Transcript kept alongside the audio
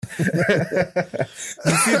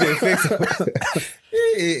see the effects.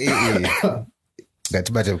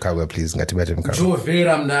 Ngatibate mkabwa, please. Ngatibate mkabwa.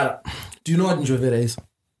 Njovera mnara. Do you know what Njovera is?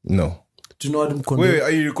 No. Do you know what Mkondo? Wait,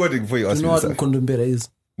 are you recording before you ask me? Do you know what Mkondombera is?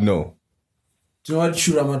 No. Do you know what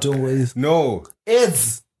Shura Matongo is? No.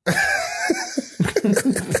 AIDS.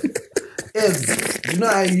 AIDS. You know,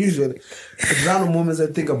 I usually at random moments I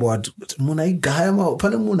think about Muna Igayama,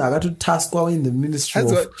 Panamuna, I got to task in the ministry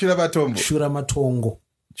That's of what Shura Matongo.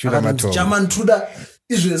 Matongo. German Truda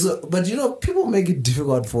Israel. But you know, people make it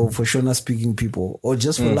difficult for Shona speaking people or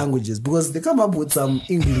just for languages because they come up with some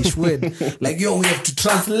English word like, yo, we have to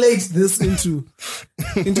translate this into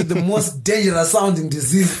the most dangerous sounding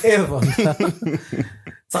disease ever.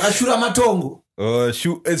 Saka Shura Matongo.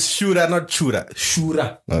 It's Shura, not Chura.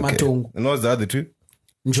 Shura Matongo. And what's the other two?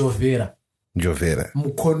 Njovera.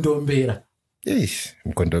 Mkondombera. Yeesh.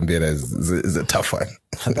 Mkondombera is a tough one.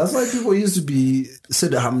 That's why people used to be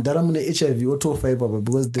said Hamdaramune HIV or fiber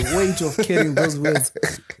because the weight of carrying those words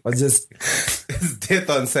was just it's death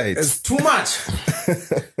on sight. It's too much.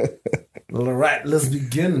 All right, let's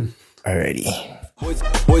begin. Alrighty.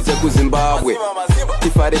 Boys are Zimbabwe.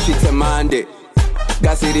 If I defeat a Monday,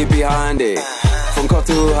 got it behind it. From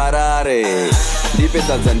Kotu Harare. Deep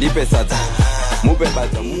Sadza.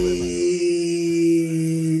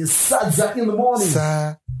 Sadza in the morning.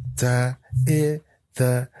 Sadza in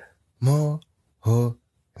the morning.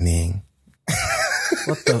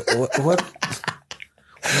 What?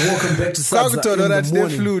 Welcome back to Sadza in the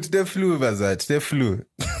morning. The flu.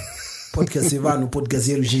 Podcast ZANU, podcast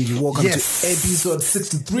Yerujinji. Welcome to episode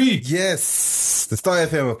 63. Yes. The Star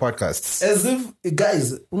FM of podcasts. As if,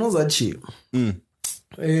 guys,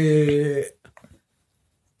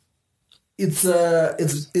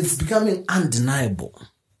 it's becoming undeniable.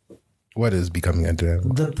 What is becoming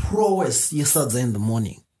undeniable? The prowess Sadza in the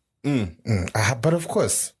morning. But of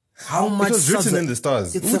course. How much it was written in the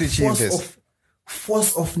stars. It's Who did she invest?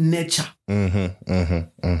 Force of nature.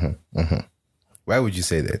 Why would you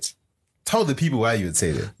say that? Tell the people why you would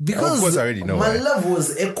say that. Because of course I already know my why. love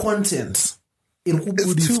was a content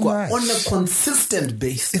it's too much. On a consistent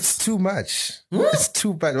basis. It's too much. It's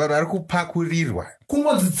too bad. People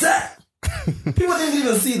didn't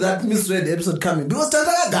even see that misread episode coming because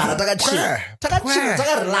relax.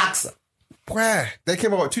 That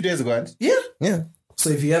came out 2 days ago, right? Yeah.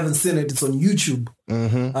 So if you haven't seen it, it's on YouTube.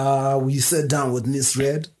 We sat down with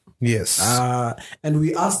misread. Yes. And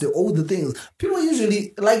we asked all the things. People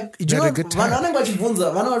usually like but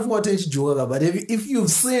if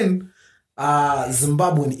you've seen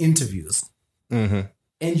Zimbabwean interviews and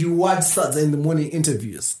you watch Sadza in the morning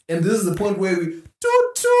interviews, and this is the point where we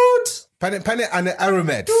toot Pane and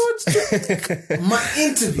aromat. My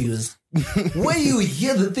interviews where you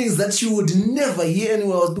hear the things that you would never hear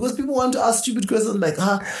anywhere else because people want to ask stupid questions like,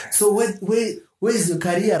 so where is your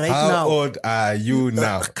career right now? How old are you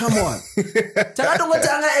now? Come on.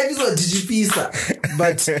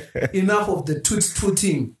 But enough of the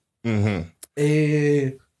tooting.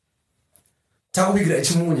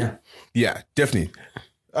 Yeah, definitely.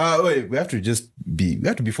 Wait, we have to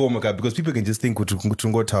be formal because people can just think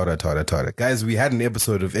Taura. Guys, we had an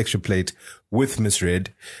episode of Extra Plate with Miss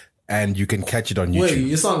Red, and you can catch it on YouTube. Wait,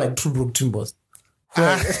 you sound like True Brook Timbers. Who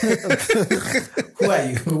are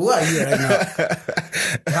you? Who are you right now?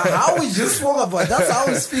 How we just spoke about? That's how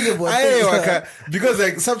we speak about things. Because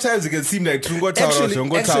like sometimes it can seem like Trungo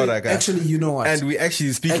Taura. Actually, you know what? And we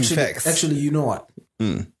actually speaking facts. Actually, you know what?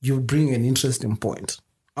 You bring an interesting point.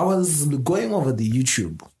 I was going over the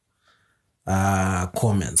YouTube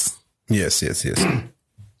comments. Yes.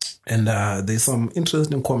 And there's some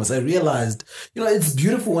interesting comments. I realized, it's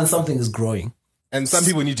beautiful when something is growing. And some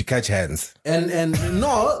people need to catch hands. And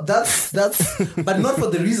no, that's but not for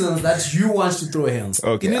the reasons that you want to throw hands.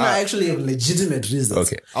 Okay. I actually have legitimate reasons.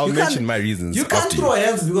 Okay. I'll mention my reasons. You can't throw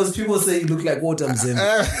hands because people say you look like Audrey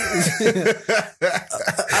Mzondo.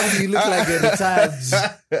 You look like a retired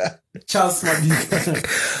Charles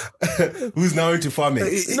who's now into farming.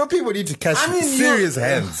 People need to catch serious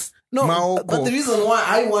hands. No, but the reason why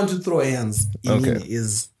I want to throw hands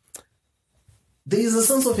is there is a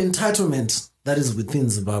sense of entitlement that is within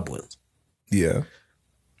Zimbabweans. Yeah.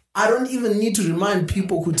 I don't even need to remind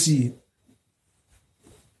people Kuti.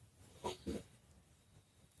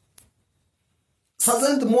 Sadza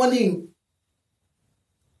in the morning.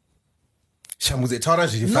 No, I'm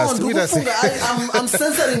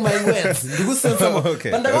censoring my words.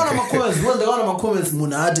 Okay. But my comments,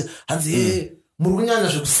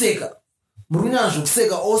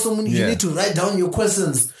 also you need to write down your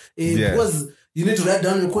questions because you need to write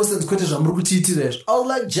down your questions. I was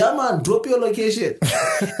like, German, drop your location.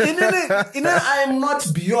 I am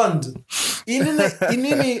not beyond.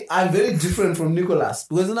 I'm very different from Nicholas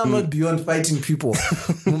because I'm not beyond fighting people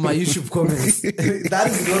with my YouTube comments. That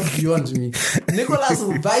is not beyond me. Nicholas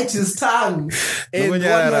will bite his tongue and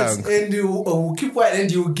whatnot, and you will keep quiet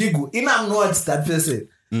and you will giggle. I'm not that person.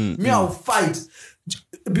 Me, I'll fight.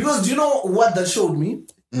 Because do you know what that showed me?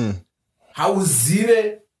 How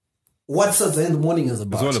zero what Saturday in the morning is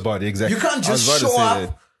about. It's all about it, exactly. You can't just show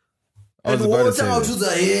up and walk out to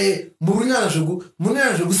the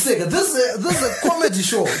this is a comedy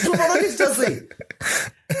show.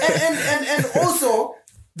 And also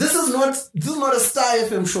this is not a Star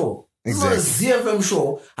FM show. This is not a ZFM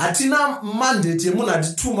show. Atina mandate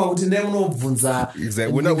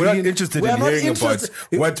Exactly. We're not interested in hearing about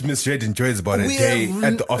what Miss Red enjoys about a day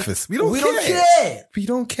at the office. We don't care. We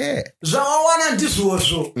don't care. I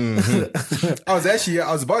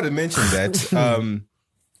was about to mention that.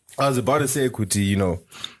 I was about to say, Kuti, you know,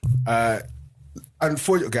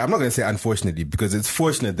 unfortunately, I'm not going to say unfortunately because it's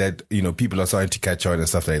fortunate that, you know, people are starting to catch on and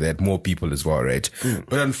stuff like that. More people as well, right?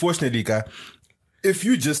 But unfortunately, if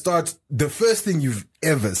you just start, the first thing you've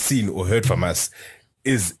ever seen or heard from us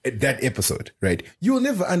is that episode, right? You'll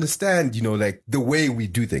never understand, you know, like the way we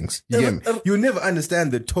do things. You'll never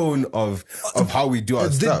understand the tone of how we do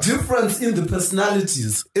our stuff. The difference in the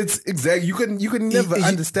personalities. It's exactly, you can never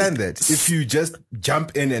understand that if you just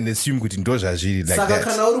jump in and assume kuti ndoja like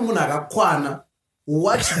that.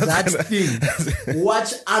 Watch that thing.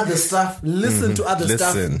 Watch other stuff. Listen to other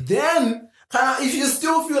stuff. Then, if you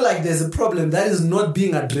still feel like there's a problem that is not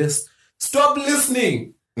being addressed, stop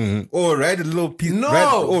listening. Or write a little piece.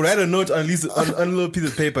 Write a note on a little piece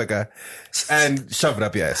of paper, and shove it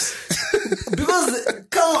up your ass. Because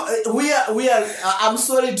we are. I'm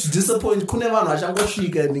sorry to disappoint. But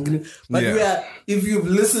if you've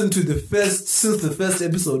listened to since the first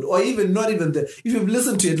episode, or even not even if you've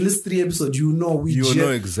listened to at least 3 episodes, you know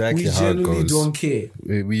exactly how it goes. We genuinely don't care.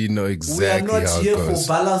 We know exactly how it goes. We are not here for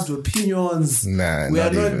balanced opinions. Nah, we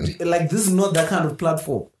are not like this. Is not that kind of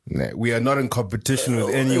platform. Nah, we are not in competition with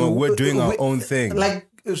anyone. We're doing our own thing. Like,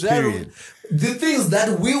 period. The things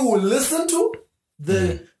that we will listen to,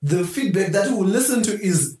 the feedback that we will listen to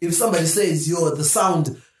is if somebody says, the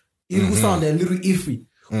sound, it will sound a little iffy,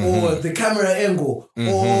 or the camera angle,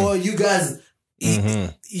 or you guys,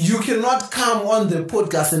 you cannot come on the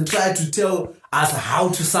podcast and try to tell us how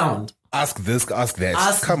to sound. Ask this, ask that.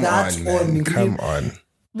 Come that on, man. Come on.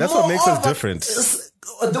 That's what makes us different.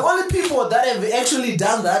 The only people that have actually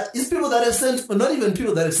done that is people that have sent, not even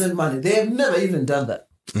people that have sent money. They have never even done that.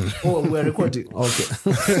 Oh, we're recording. Okay.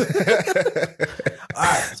 All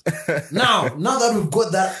right. Now that we've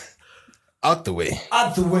got that out the way.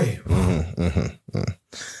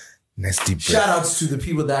 Nice deep breath. Shout outs to the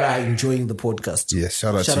people that are enjoying the podcast. Yes,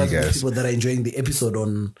 shout out to you guys. The people that are enjoying the episode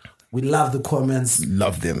on. We love the comments.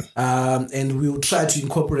 Love them. And we'll try to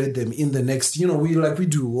incorporate them in the next, we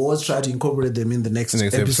always try to incorporate them in the next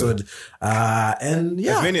episode. And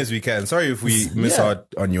yeah. As many as we can. Sorry if we miss out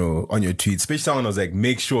on your tweet. Especially someone was like,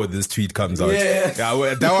 make sure this tweet comes out. Yeah.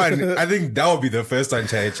 That one, I think that will be the first one,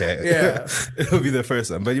 Chai. Yeah. It'll be the first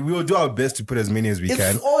one. But we will do our best to put as many as we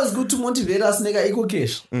can. It's always good to motivate us, nigga, Eco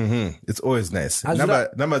Cash. It's always nice.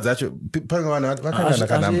 Number that's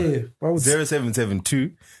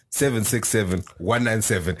 0772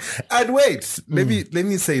 767-197. And wait, let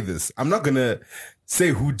me say this. I'm not gonna say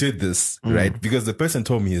who did this, right? Because the person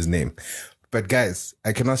told me his name. But guys,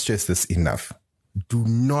 I cannot stress this enough. Do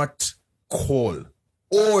not call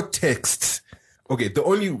or text. Okay, the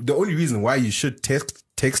only reason why you should text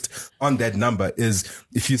on that number is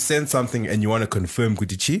if you send something and you want to confirm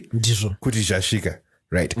kuti jashika,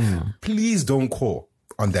 right? Please don't call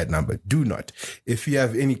on that number. Do not. If you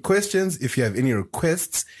have any questions, if you have any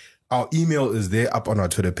requests, our email is there up on our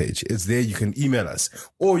Twitter page. It's there. You can email us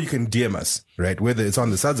or you can DM us, right? Whether it's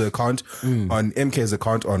on the Sadza account, on MK's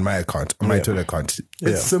account, or on my account, on my Twitter account.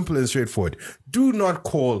 It's simple and straightforward. Do not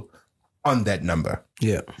call on that number.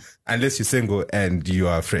 Yeah. Unless you're single and you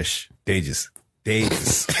are fresh. Dages.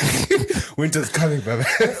 Winter's coming, baby.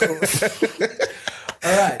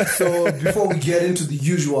 All right. So before we get into the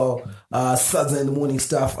usual Sadza in the morning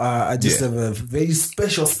stuff, I just have a very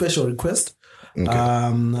special request.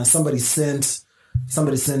 Okay. Somebody sent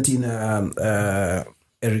in a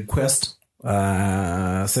request.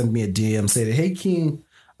 Sent me a DM, said, "Hey King,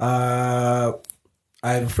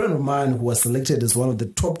 I have a friend of mine who was selected as one of the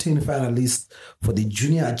top 10 finalists for the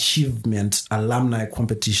Junior Achievement Alumni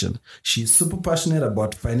Competition. She's super passionate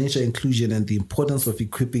about financial inclusion and the importance of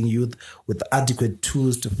equipping youth with adequate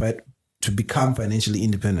tools to fight to become financially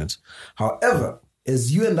independent. However,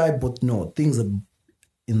 as you and I both know, things are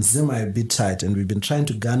in Zim are a bit tight, and we've been trying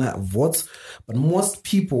to garner votes, but most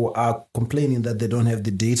people are complaining that they don't have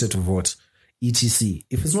the data to vote, etc.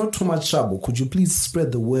 If it's not too much trouble, could you please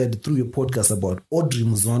spread the word through your podcast about Audrey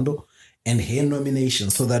Mzondo and her nomination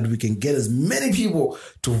so that we can get as many people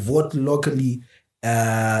to vote locally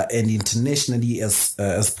and internationally as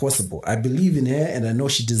possible. I believe in her, and I know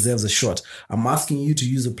she deserves a shot. I'm asking you to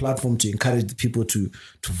use a platform to encourage the people to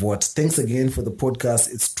vote. Thanks again for the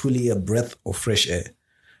podcast. It's truly a breath of fresh air.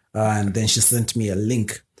 And then she sent me a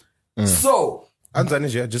link. So,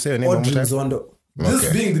 just say your name one Audrey more time. Mzondo.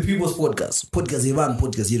 This being the People's Podcast. Podcast Ivan,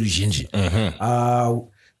 Podcast Yerujinji.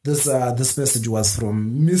 This message was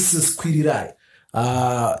from Mrs. Kwirirai.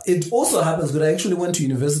 It also happens that I actually went to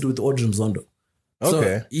university with Audrey Mzondo.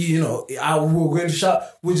 Okay. So, we're going to shout.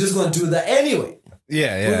 We're just going to do that anyway.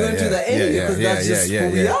 We're going to do that anyway because that's just who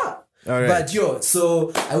we are. All right. But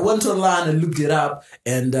so I went online and looked it up,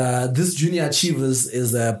 and this Junior Achievers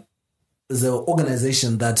is an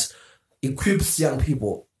organization that equips young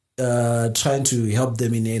people, trying to help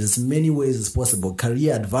them in as many ways as possible: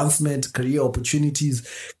 career advancement, career opportunities,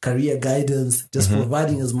 career guidance, just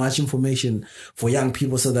providing as much information for young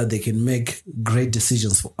people so that they can make great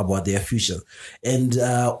decisions about their future. And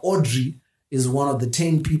Audrey is one of the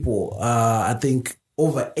 10 people, I think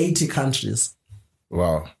over 80 countries.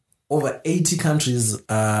 Wow. Over 80 countries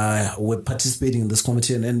were participating in this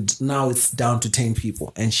competition, and now it's down to 10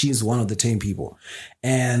 people, and she's one of the 10 people.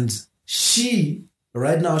 And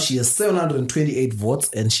right now, she has 728 votes,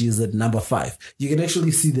 and she is at number 5. You can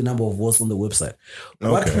actually see the number of votes on the website. Okay.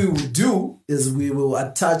 What we will do is we will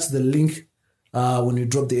attach the link when we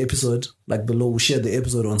drop the episode, like below. We'll share the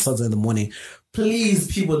episode on Saturday in the morning. Please,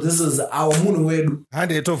 people, this is our Munuwedu.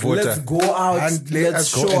 Let's go out. Let's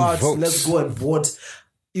show out. Let's go and vote.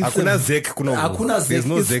 There's no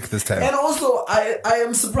Zek this time. And also, I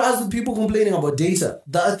am surprised with people complaining about data.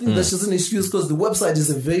 I think that's just an excuse because the website is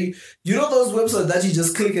a very... You know those websites that you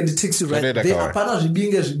just click and it takes you right? They are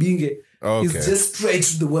Ribinge. Okay. It's just straight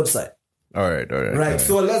to the website. All right.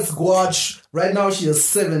 So let's watch. Right now, she has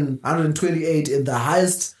 728, and the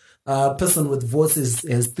highest person with votes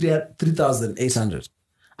has 3,800.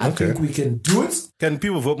 I think we can do it. Can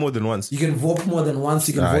people vote more than once? You can vote more than once.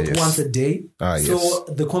 You can vote once a day. So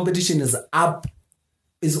the competition is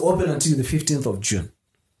open until the 15th of June.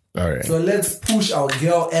 All right. So let's push our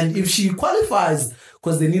girl. And if she qualifies,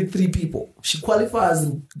 because they need 3 people, she qualifies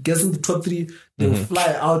and gets in the top 3, they'll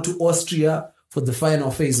fly out to Austria for the final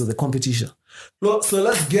phase of the competition. So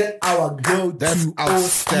let's get our girl That's to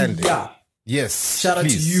outstanding. Austria. Yes. Shout out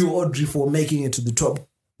to you, Audrey, for making it to the top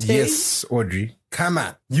 10. Yes, Audrey. Come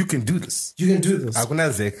on. You can do this.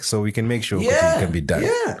 Hakuna Zek, so we can make sure it can be done.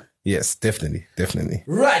 Yeah. Yes, definitely.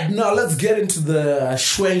 Right, now let's get into the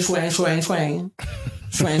swang.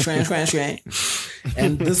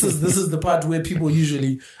 And this is the part where people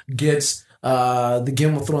usually get the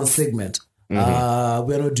Game of Thrones segment. We're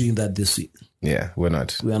not doing that this week. Yeah, we're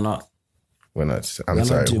not. I'm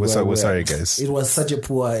sorry. We're sorry, guys. It was such a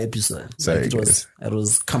poor episode. Sorry, guys. It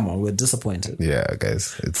was, come on, we're disappointed. Yeah,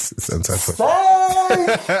 guys. It's unsatisfactory.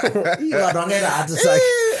 Now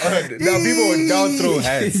people will now throw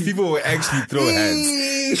hands. People will actually throw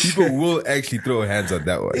hands. People will actually throw hands on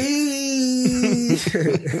that one.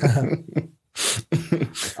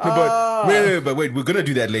 But wait, we're gonna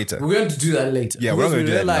do that later. We're going to do that later. Yeah, we're not gonna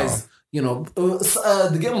do that now.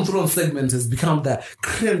 The Game of Thrones segment has become the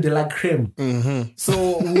creme de la creme.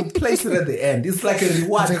 So we'll place it at the end. It's like a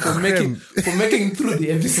reward for making it through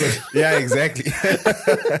the episode. Yeah, exactly.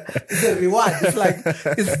 It's a reward. It's like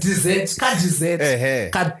it's dessert.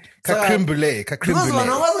 Creme brulee. Because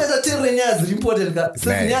is important.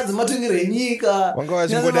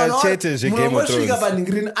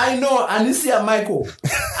 I know Anisia Michael.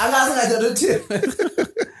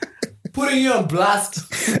 Putting you on blast.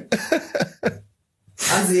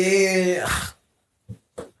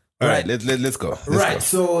 All right, let's go. Let's go.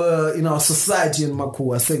 So in our society in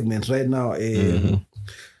Makua segment right now,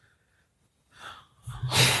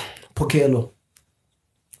 Pokello.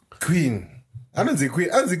 Queen. I don't say queen.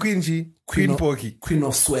 I say queen. Queen Porky. Queen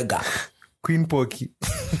of swagger. Queen Porky.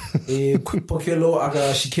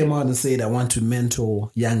 Pokello, she came out and said, I want to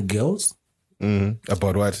mentor young girls.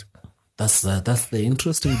 About what? That's the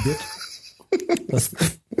interesting bit.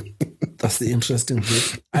 That's the interesting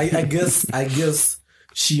bit. I guess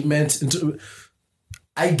she meant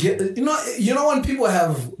I get you know when people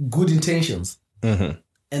have good intentions and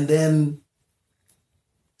then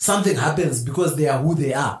something happens because they are who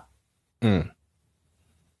they are.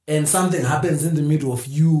 and something happens in the middle of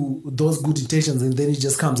you, those good intentions, and then it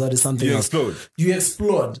just comes out as something else. You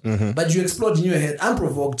explode. But you explode in your head,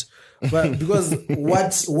 unprovoked. But because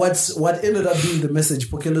what ended up being the message,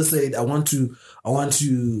 Pokello said, I want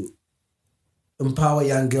to empower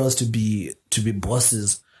young girls to be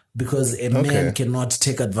bosses, because a man cannot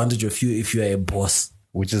take advantage of you if you are a boss.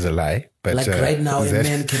 Which is a lie. But like right now, a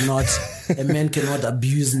man cannot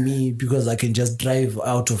abuse me because I can just drive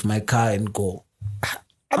out of my car and go.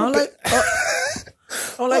 I'm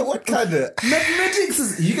like, what kind of mathematics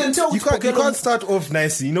is? You can tell. You can't start off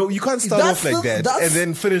nicely. You know, you can't start off like that and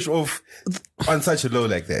then finish off on such a low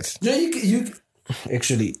like that. No, you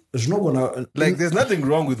actually, it's not gonna like. There's nothing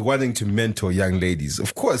wrong with wanting to mentor young ladies.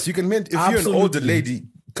 Of course, you can mentor. If you're an older lady,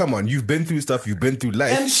 come on, you've been through stuff. You've been through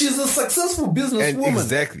life, and she's a successful businesswoman.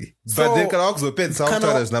 Exactly. So, but then can also pet South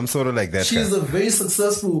and I'm sort of like that. She's a very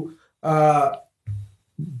successful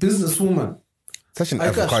businesswoman. Such an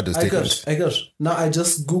avocado statement. I got. Now I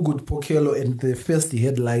just googled Pokello, and the first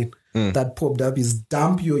headline that popped up is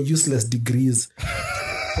 "Dump your useless degrees."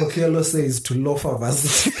 Pokello says to loafer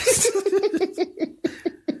varsity.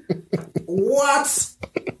 What?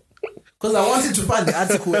 Because I wanted to find the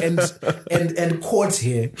article and quote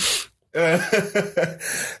here.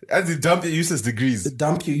 As you dump your useless degrees.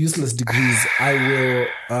 Dump your useless degrees. I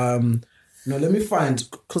will. No, let me find,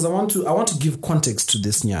 because I want to give context to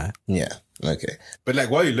this. Yeah. Okay. But like,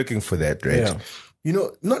 while you're looking for that, right? Yeah. You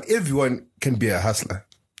know, not everyone can be a hustler.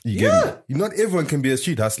 You get me? Not everyone can be a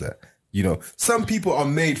street hustler. You know, some people are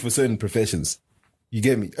made for certain professions. You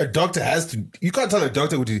get me? A doctor has to. You can't tell a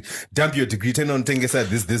doctor to dump your degree, turn on things aside,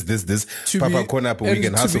 this. Papa corner up, we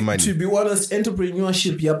can hustle money. To be honest,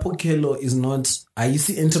 entrepreneurship, Pokello is not. You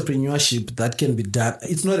see, entrepreneurship that can be done.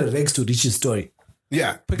 It's not a rags to riches story.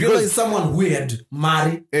 Yeah, Pokello is someone who had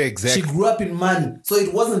money. Exactly. She grew up in money, so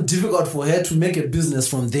it wasn't difficult for her to make a business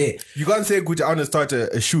from there. You can't say, "Good, I want to start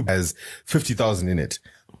a shoe has 50,000 in it."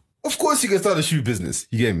 Of course, you can start a shoe business.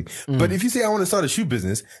 You get me? But if you say, "I want to start a shoe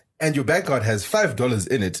business," and your bank card has $5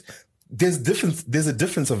 in it, there's a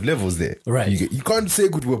difference of levels there. Right. You can't say,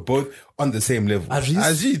 "Good, we're both on the same level." Now, I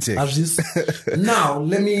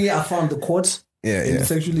found the quote. Yeah. It's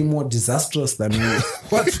actually more disastrous than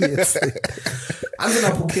what we had said. Angela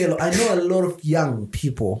Pokello, I know a lot of young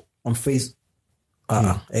people on Facebook.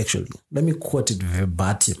 Actually, let me quote it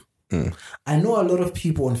verbatim. I know a lot of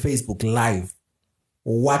people on Facebook Live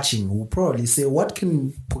watching who probably say, "What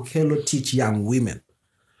can Pokello teach young women?"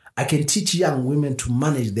 I can teach young women to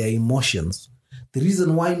manage their emotions. The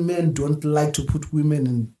reason why men don't like to put women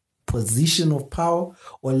in position of power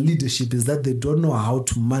or leadership is that they don't know how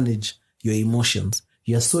to manage your emotions.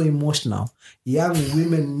 You're so emotional. Young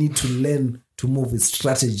women need to learn to move with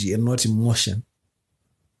strategy and not emotion.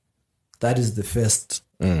 That is the first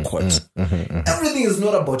quote. Everything is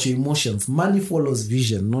not about your emotions. Money follows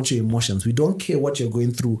vision, not your emotions. We don't care what you're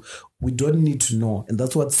going through. We don't need to know. And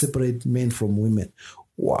that's what separates men from women.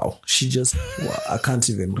 Wow. I can't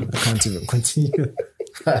even continue.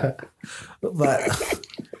 But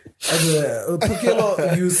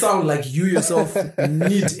Pokello, you sound like you yourself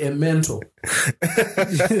need a mentor.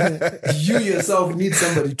 You yourself need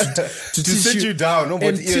somebody to sit you down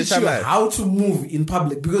and teach you how to move in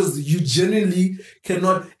public, because you genuinely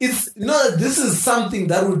cannot. This is something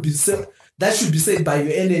that would be that should be said by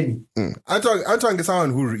your enemy. I'm talking to someone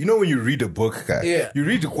who, you know, when you read a book, you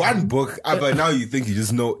read one book, but now you think you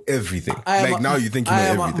just know everything. Now you think you know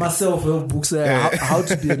everything. I myself have books, how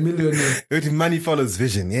to be a millionaire. Money follows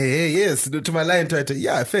vision. Yes. To my line,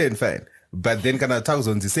 fine. But then can I talk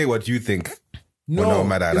on to say what you think? No, in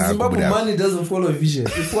Zimbabwe, money doesn't follow vision.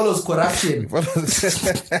 It follows corruption.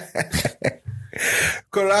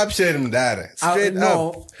 Corruption, straight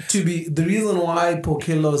up. The reason why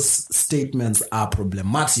Pokello's statements are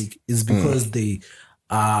problematic is because they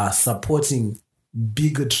are supporting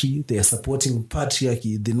bigotry, they are supporting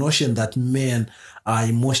patriarchy, the notion that men are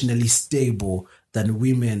emotionally stable than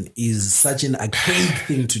women is such an archaic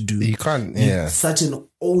thing to do. You can't, such an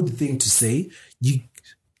old thing to say.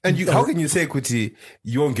 How can you say, Kuti,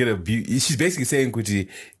 you won't get abused? She's basically saying, Kuti,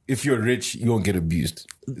 if you're rich, you won't get abused.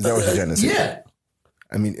 Is that what you're trying to say? Yeah.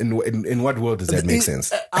 I mean, in what world does that make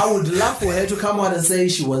sense? I would love for her to come out and say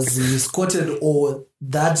she was misquoted or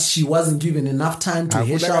that she wasn't given enough time to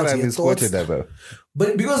hash out her thoughts.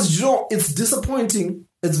 But because, it's disappointing.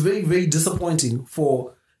 It's very, very disappointing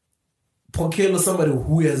for Pokello, somebody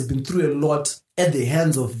who has been through a lot at the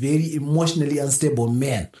hands of very emotionally unstable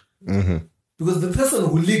men. Mm-hmm. Because the person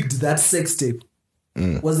who leaked that sex tape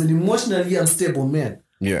was an emotionally unstable man.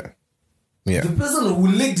 Yeah. The person who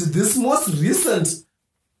leaked this most recent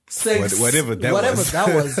sex, whatever that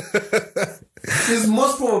was, is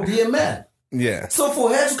most probably a man. Yeah. So for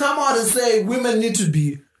her to come out and say women need to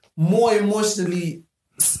be more emotionally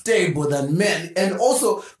stable than men, and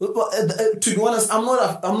also to be honest, I'm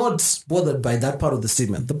not bothered by that part of the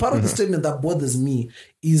statement. The part of the statement that bothers me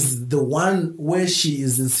is the one where she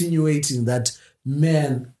is insinuating that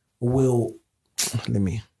men will.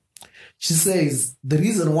 She says the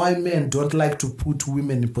reason why men don't like to put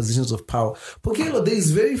women in positions of power. Pokello, there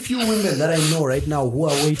is very few women that I know right now who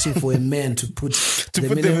are waiting for a man to put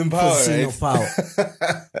them in power, position of power.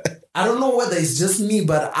 I don't know whether it's just me,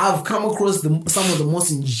 but I've come across some of the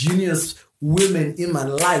most ingenious women in my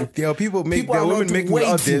life. There are women making it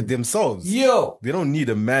out there themselves. Yo, they don't need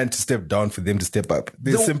a man to step down for them to step up.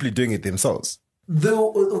 They're simply doing it themselves.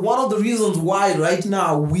 One of the reasons why right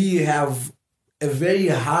now we have a very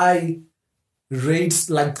high rate,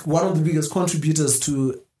 like one of the biggest contributors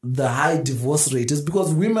to the high divorce rate, is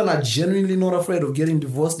because women are genuinely not afraid of getting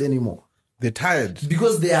divorced anymore. They're tired.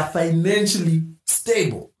 Because they are financially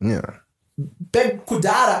stable. Yeah. Back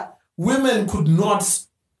Kudara, women could not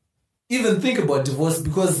even think about divorce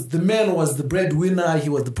because the man was the breadwinner, he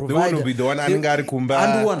was the provider. The one would be the one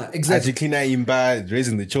exactly.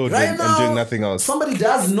 Raising the children right now, and doing nothing else. Somebody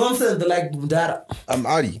does nonsense, they're like, Mudara. I'm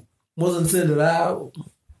Audi. Wasn't saying that I will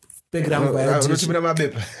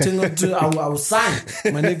sign,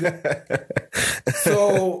 my nigga.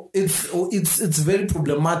 So it's very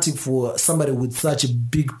problematic for somebody with such a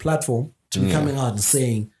big platform to be coming out and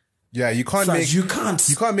saying, yeah, you can't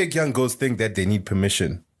make young girls think that they need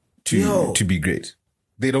permission to be great.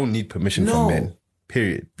 They don't need permission from men.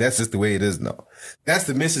 Period. That's just the way it is now. That's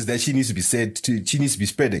the message that she needs to be she needs to be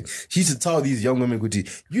spreading. She needs to tell these young women, Kuti,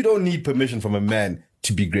 you don't need permission from a man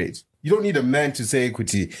to be great. You don't need a man to say,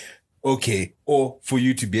 Kuti, okay, or for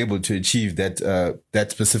you to be able to achieve that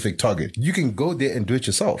specific target. You can go there and do it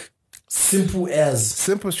yourself. Simple,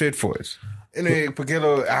 straightforward. Anyway,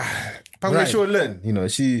 Pokello, she'll learn. You know,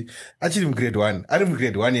 she actually in grade 1. I didn't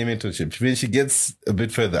grade 1 mentorship. When she gets a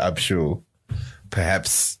bit further up, she'll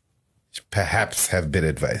perhaps have better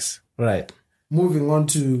advice. Right. Moving on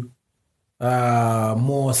to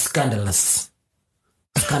more scandalous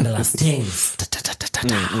things.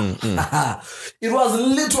 It was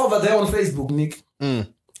lit over there on Facebook, Nick.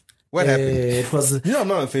 What happened? It was. I'm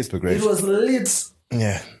not on Facebook, right? It was lit.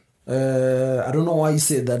 Yeah. I don't know why you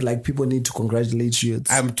said that. Like people need to congratulate you.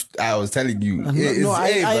 I was telling you. I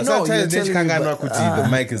know. The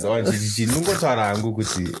mic is on.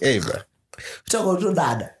 Hey, bro.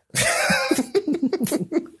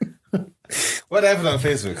 What happened on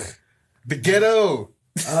Facebook? The ghetto.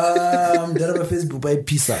 That on Facebook by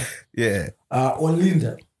Pisa. Yeah.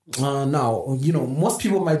 Olinda. Now, you know, most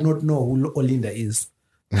people might not know who Olinda is.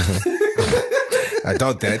 I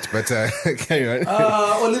doubt that, but carry on.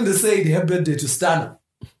 Olinda said her birthday to Stana.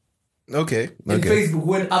 Okay. And Facebook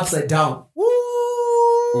went upside down. Woo!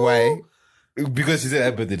 Why? Because she said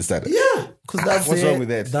her birthday to Stana. Yeah. Because that's what's wrong with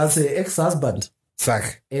that? That's her ex-husband.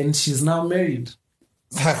 Sack. And she's now married.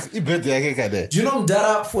 Do you know,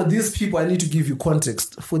 Dara, for these people, I need to give you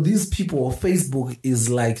context. For these people, Facebook is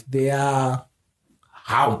like their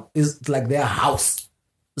house. It's like their house.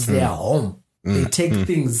 It's their home. They take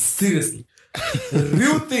things seriously.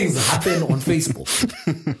 Real things happen on Facebook.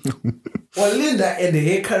 Olinda and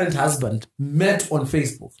her current husband met on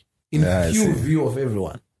Facebook in pure view of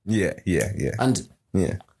everyone. Yeah. And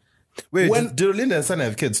wait, did Olinda and Stana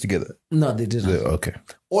have kids together? No, they didn't. Okay.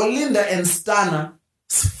 Olinda and Stana's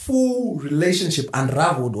full relationship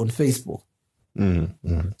unraveled on Facebook.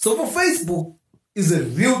 So for Facebook is a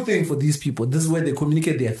real thing for these people. This is where they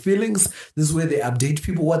communicate their feelings. This is where they update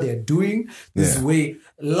people what they're doing. This is where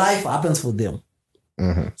life happens for them.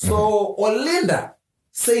 So Olinda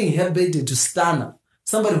saying her birthday to Stana,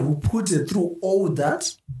 somebody who put it through all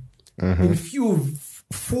that in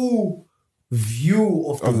full view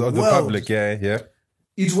of the world, public, yeah.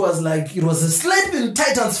 It was a slap in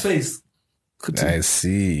Titan's face. I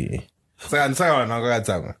see. Not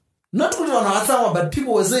good on Hatsama, but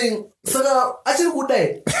people were saying, Saka, actually good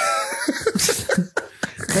day.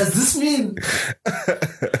 Does this mean?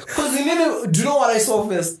 Because do you know what I saw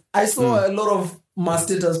first? I saw a lot of my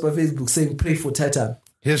status by Facebook saying, pray for Titan.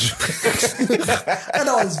 Yes. And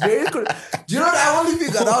I was very cool. Do you know that I only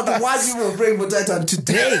figured out why people were praying for Titan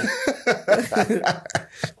today?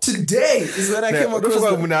 Today is when I came across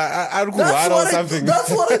That's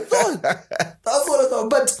what I thought.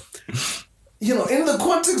 But, you know, in the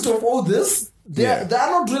context of all this, they're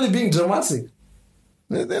not really being dramatic.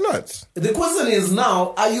 They're not. The question is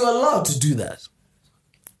now, are you allowed to do that?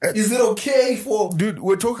 Is it okay for... Dude,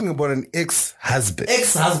 we're talking about an ex-husband.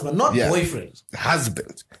 Ex-husband, not boyfriend.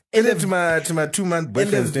 Husband. And then to my 2-month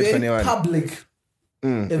boyfriend. In a very public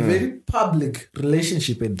a very public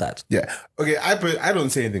relationship in that. Yeah. Okay. I don't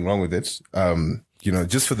say anything wrong with it.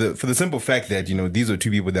 Just for the simple fact that, these are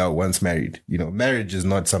two people that were once married. Marriage is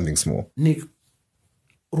not something small. Nick,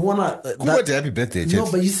 Happy birthday, no,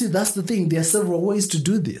 but you see, that's the thing. There are several ways to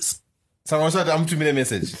do this. Someone said I'm to me a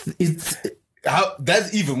message.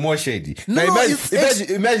 That's even more shady. No, now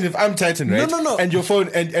imagine if I'm Titan, right? No. And your phone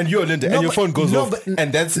and you're Olinda, and your phone goes off.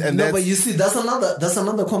 But you see, that's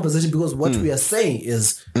another conversation, because what we are saying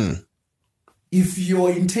is, if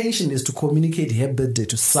your intention is to communicate her birthday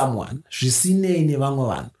to someone,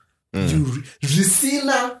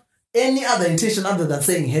 any other intention other than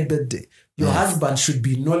saying her birthday, your husband should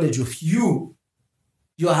be in knowledge of you.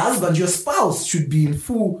 Your husband, your spouse should be in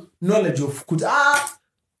full knowledge of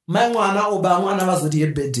my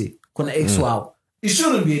birthday. It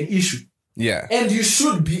shouldn't be an issue. Yeah. And you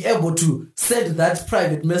should be able to send that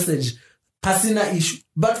private message, pasina issue.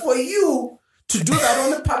 But for you to do that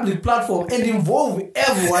on a public platform and involve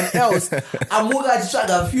everyone else, amuga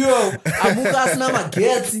chaga fuel, amuga sna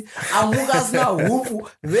mageti, amuga sna hufu,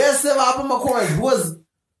 because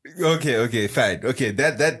Okay, fine. Okay,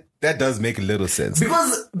 that does make a little sense.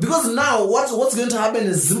 Because now what's going to happen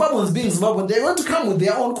is Zimbabweans being Zimbabwean, they're going to come with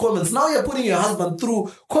their own comments. Now you're putting your husband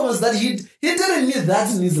through comments that he didn't need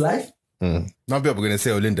that in his life. Now people are going to say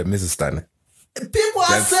Olinda, Mrs. Stan. People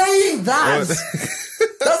are saying that.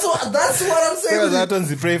 That's what I'm saying. That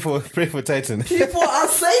one's pray for Titan. People are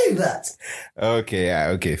saying that. Okay, yeah,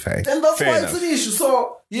 okay, fine. And that's Fair why enough. it's an issue.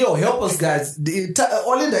 So, help us, guys.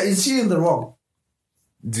 Olinda, is she in the wrong?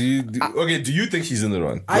 Do you think she's in the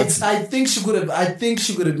wrong? I think she could have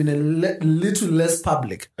been a little less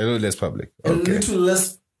public. A little less public. A Okay. little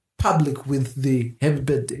less public with the happy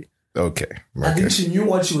birthday. Okay. I think she knew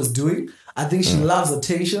what she was doing. I think she loves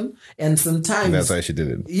attention, and sometimes That's why she did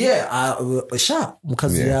it. Yeah,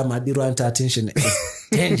 madiro anti-attention is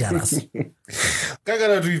dangerous.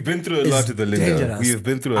 We've been through a lot with Olinda. Dangerous. We've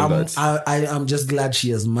been through a lot. I'm just glad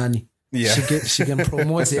she has money. Yeah. She can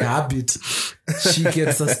promote a habit. She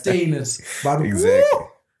can sustain it. But Exactly.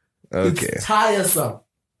 Okay. it's tiresome.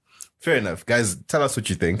 Fair enough. Guys, tell us what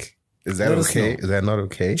you think. Is that Let us okay? know. Is that not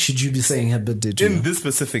okay? Should you be saying happy birthday to In her? this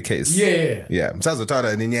specific case. Yeah. Yeah.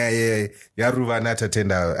 Msazotara ni yaruva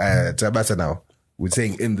natatenda tabata now. We're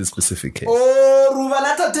saying in this specific case. Oh,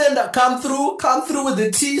 Ruvanata Tender, come through with the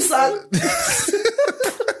tea, son.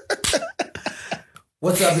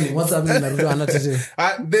 What's happening? It's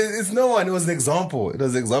no one. It was an example. It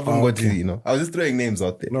was an example of what I was just throwing names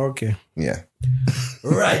out there. Okay. Yeah.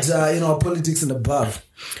 Right, politics and above.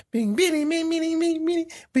 Bing, bing, bing, bing, bing, bing, bing,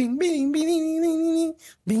 bing, bing, bing, bing,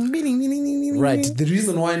 bing. Right. The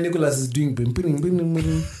reason why Nicholas is doing bing, bing, bing,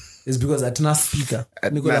 bing, is because at na speaker.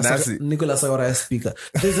 Nicholas Agora speaker.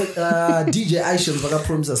 There's a DJ Aisha Baga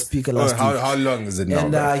promised a speaker last week. How long is it now?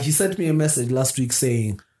 And he sent me a message last week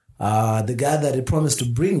saying the guy that he promised to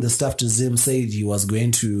bring the stuff to Zim said he was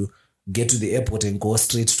going to get to the airport and go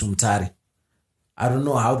straight to Mtari. I don't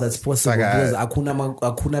know how that's possible because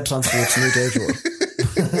akuna transport later.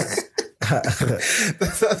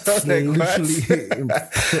 That's like literally.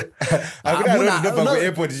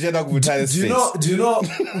 Do you know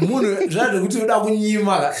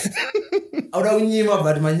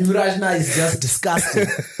but my is just disgusting.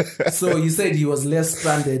 So he said he was left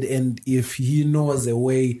stranded, and if he knows a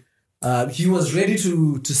way, he was ready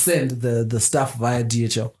to send the stuff via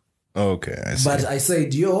DHL. Okay, I see. But I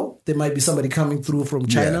said, there might be somebody coming through from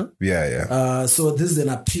China. Yeah. So this is an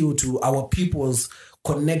appeal to our peoples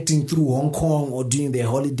connecting through Hong Kong or doing their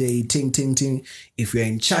holiday, ting. If you're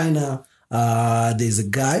in China, there's a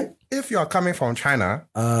guy. If you're coming from China,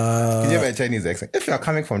 can you have a Chinese accent? If you're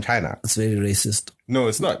coming from China. It's very racist. No,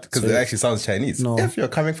 it's not, because it actually sounds Chinese. No. If you're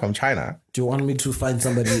coming from China. Do you want me to find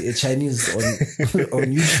somebody, a Chinese on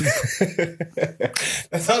YouTube?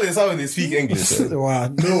 That's how they sound when they speak English. Wow,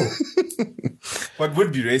 no. What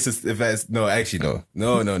would be racist if I... No, actually, no.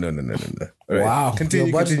 No. All right. Wow. Continue.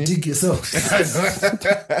 You're about to dig yourself.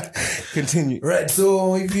 Continue. Right,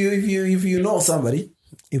 so if you know somebody,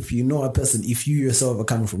 if you know a person, if you yourself are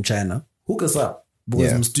coming from China, hook us up.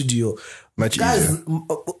 Because in studio. Much guys, easier.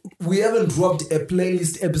 We haven't dropped a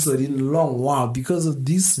playlist episode in a long while because of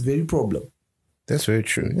this very problem. That's very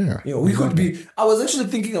true. Yeah. We could be. I was actually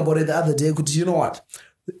thinking about it the other day. You know what?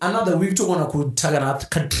 Another week to one could tag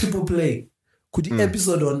an triple play. Could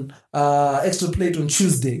episode on extra plate on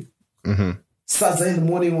Tuesday. Saturday in the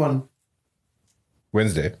morning on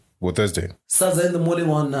Wednesday or Thursday. Saturday in the morning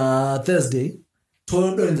on Thursday.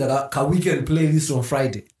 Toronto in a weekend playlist on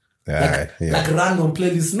Friday. Like random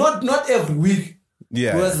playlist. Not every week.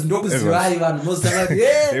 Yeah. Because ndokuzivayi vanhu most of them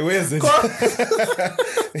Hey, where's it?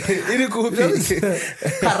 Iri kupi?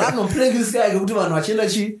 karano playing guy kuti vanhu vachienda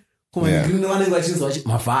kumagreen vanenge vachinzwa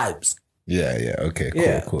ma-vibes. Yeah, okay,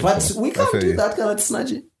 cool. But cool. we can't do that kind of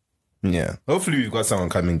snatching. Yeah. Hopefully we've got someone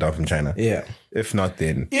coming down from China. Yeah. If not,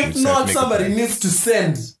 then... If not, somebody needs to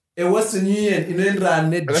send a Western Union in Indra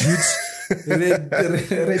net red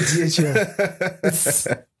DHL.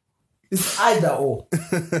 It's either or.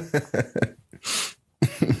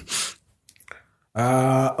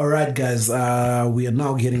 All right, guys. We are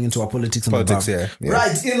now getting into our politics. Yeah.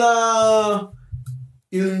 Right.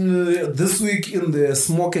 In this week in the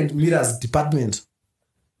smoke and mirrors department,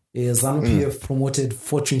 ZANU PF promoted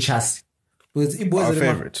Fortune Chasi. Our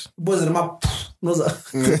favorite.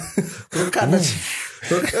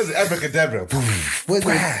 Abracadabra.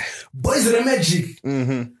 Boys are magic.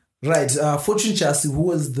 Right. Fortune Chasi, who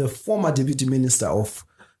was the former deputy minister of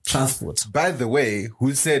transport. By the way,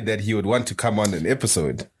 who said that he would want to come on an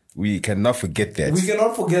episode? We cannot forget that. We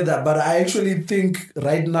cannot forget that, but I actually think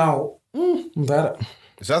right now that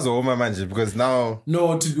it's just a woman manager because now.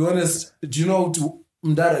 No, to be honest, do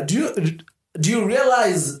you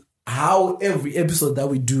realize how every episode that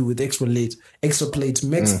we do with extra plate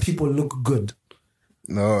makes people look good?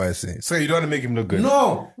 No, I see. So you don't want to make him look good?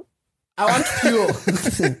 No, I want pure.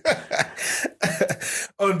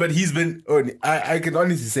 But he's been. I can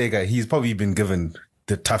honestly say, guy, he's probably been given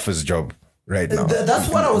the toughest job right now. That's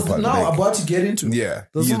what I was about to get into. Yeah,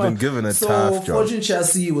 he's been given a tough job. So Fortune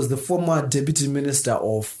Chasi was the former deputy minister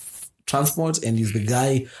of transport, and he's the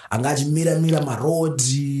guy angaji mira road,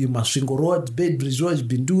 Masvingo road, Bedbridge road,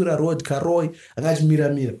 Bindura road, Karoi, angaji mira.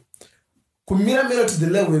 Kumira to the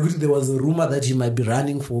level where there was a rumor that he might be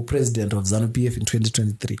running for president of ZANU PF in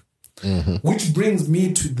 2023. Which brings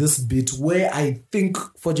me to this bit where I think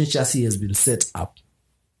Fortune Chasi has been set up.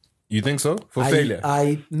 You think so? For failure?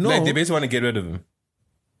 I know. Like they basically want to get rid of him.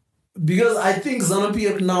 Because I think ZANU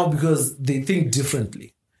PF now, because they think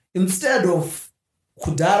differently. Instead of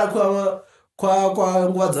kudara kwa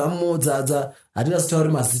nguva dzamudza hatingasitauri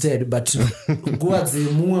mazita edu, but nguva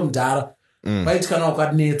dzemumwe mudhara paitikana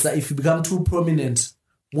wakadinetsa, if you become too prominent,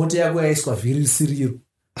 moto yako yaiswa vhiri risiriro.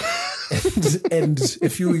 And a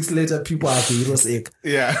few weeks later, people are the heroes egg.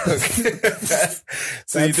 Yeah. Okay.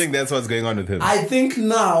 So you think that's what's going on with him? I think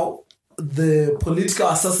now the political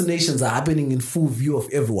assassinations are happening in full view of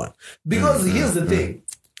everyone. Because here's the thing.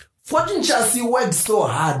 Fortune Chasi worked so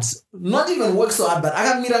hard. Not even worked so hard, but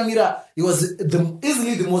Mira, he was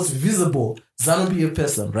easily the most visible ZANU PF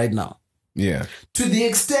person right now. Yeah. To the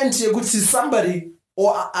extent you could see somebody,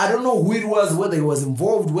 or I don't know who it was, whether he was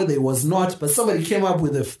involved, whether he was not, but somebody came up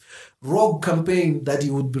with a rogue campaign that he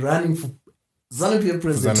would be running for ZANU PF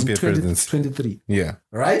president in 2023. Yeah.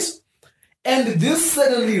 Right? And this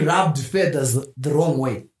suddenly rubbed feathers the wrong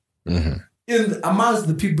way amongst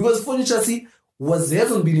the people. Because Fortune Chasi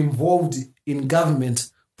hasn't been involved in government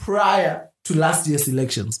prior to last year's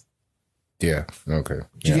elections. Yeah. Okay.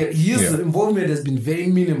 His involvement has been very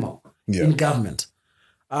minimal in government.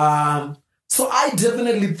 So I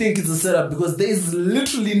definitely think it's a setup because there is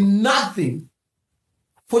literally nothing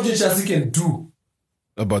Fortune Chasi can do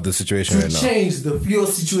about the situation right now to change the pure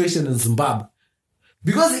situation in Zimbabwe.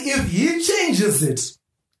 Because if he changes it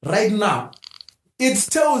right now, it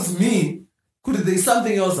tells me there's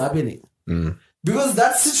something else happening. Because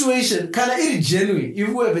that situation kind of is genuine. If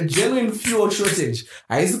we have a genuine fuel shortage,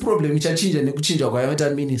 I see the problem. It's a change and change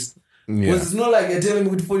our minister. Because it's not like you're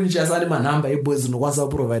telling me to phone Chasi my number, it was no one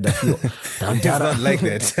provide a fuel. It's not like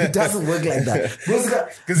that. It doesn't work like that.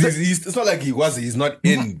 Because it's not like he's not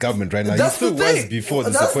in government right now. He still was before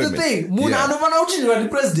this appointment. That's the thing. The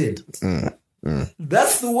president.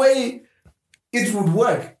 That's the way it would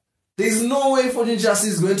work. There's no way Fortune Chasi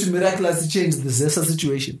is going to miraculously change the Zesa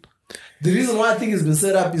situation. The reason why I think it's been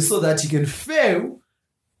set up is so that he can fail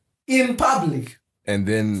in public. And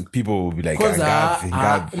then people will be like, not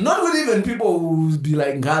even people will be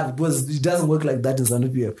like, Ngavi, because it doesn't work like that in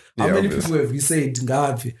ZANU PF. How many people have we said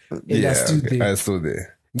Ngavi and they're still there? I'm still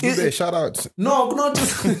there. Give a shout out. No, not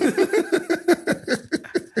just.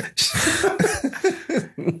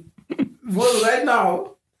 Well, right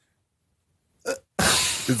now.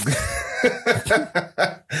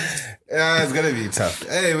 It's gonna be tough.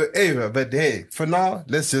 But hey, for now,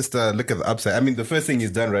 let's just look at the upside. I mean, the first thing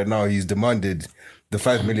he's done right now, he's demanded the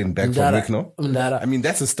 5 million back from Wickno. I mean,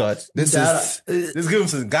 that's a start. Let's give him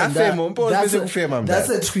some. That's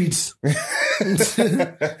a tweet. That's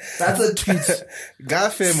a tweet.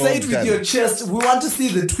 Say it with your chest. We want to see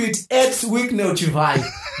the tweet at Wickno Chivai.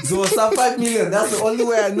 So some 5 million. That's the only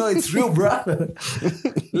way I know it's real, bro.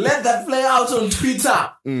 Let that play out on Twitter.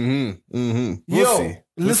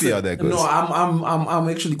 We'll see how that goes. No, I'm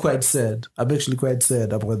actually quite sad. I'm actually quite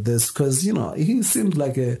sad about this because he seemed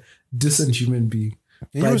like a decent human being.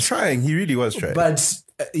 He was trying. He really was trying. But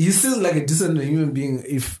he seems like a decent human being.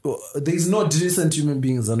 If there is no decent human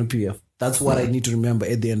being in ZANU PF, that's what I need to remember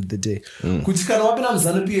at the end of the day.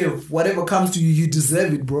 ZANU PF, whatever comes to you, you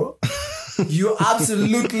deserve it, bro. You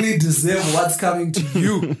absolutely deserve what's coming to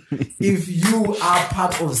you if you are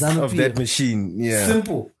part of ZANU PF. Of that machine, yeah.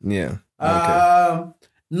 Simple. Yeah. Okay.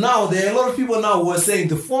 Now, there are a lot of people now who are saying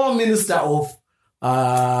the former minister of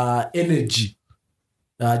energy,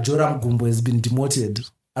 Joram Gumbo, has been demoted.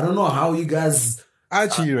 I don't know how you guys...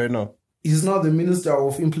 Actually, right now. He's now the minister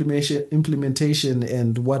of implementation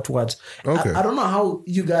and what. Okay. I don't know how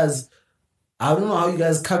you guys...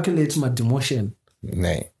 calculate my demotion.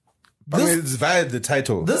 Nah. It's via the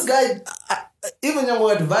title. This guy, even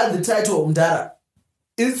via the title, Mdara,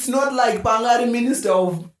 it's not like Pangari Minister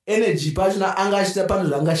of Energy. This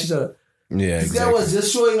guy was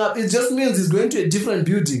just showing up. It just means he's going to a different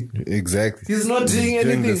building. Exactly. He's not doing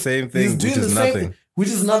anything. Doing the same thing, he's doing which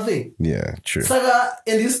is nothing. Yeah, true.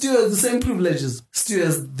 And he still has the same privileges. Still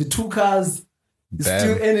has the 2 cars. He's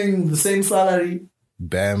still earning the same salary.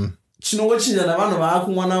 Bam. Exactly. Exactly.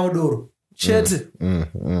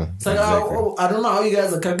 I don't know how you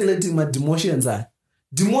guys are calculating my demotions.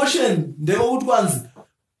 Demotion, the old ones.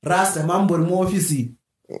 Rasta mambo mu office.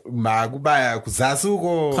 Makubaya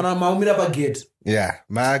kuzasuko. Kana maumira pa gate. Yeah,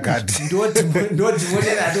 my God. Ndo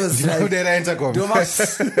demotion atos. Ndo dera intercom.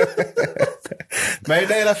 My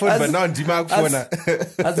data phone but now ndima kufona.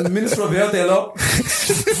 As the Minister of Health, hello.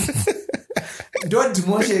 Ndo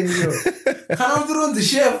demotion yo. Kana through the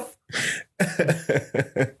chef.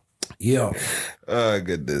 Yeah. Oh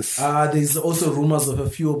goodness. There's also rumors of a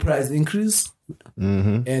fuel price increase.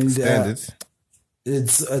 Mm-hmm. And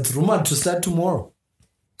it's rumored to start tomorrow.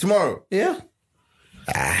 Tomorrow? Yeah.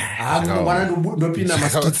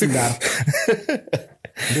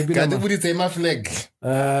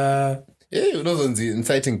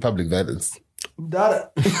 Inciting public violence.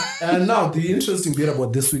 And now the interesting bit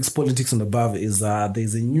about this week's Politics and Above is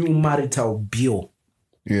there's a new marital bill.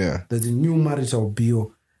 Yeah. There's a new marital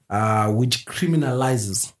bill which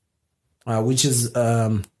criminalizes, which is,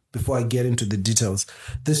 before I get into the details,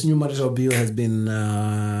 this new marital bill has been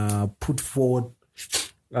put forward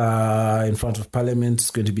in front of Parliament.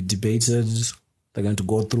 It's going to be debated. They're going to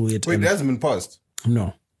go through it. Wait, it hasn't been passed?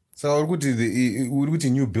 No. So what would the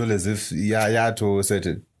new bill as if to set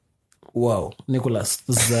it? Wow, Nicholas,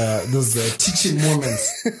 this is a teaching moment.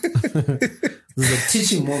 This is a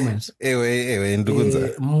teaching moment. In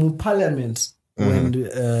Parliament, when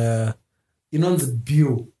the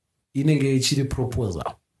bill, in proposal.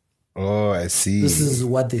 Oh, I see. This is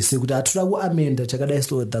what they say. That's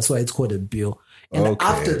why it's called a bill. And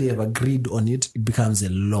after they have agreed on it, it becomes a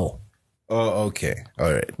law. Oh, okay.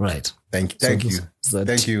 All right. Right. Thank you. Thank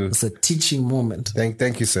you. It's a teaching moment.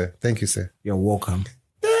 Thank you, sir. Thank you, sir. You're welcome.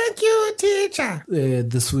 Thank you, teacher.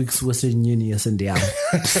 This week's Western Union SNDM.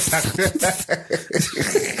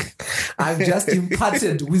 I've just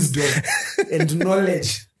imparted wisdom and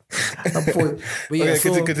knowledge. But yeah,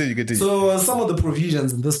 continue. So some of the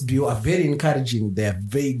provisions in this bill are very encouraging. They're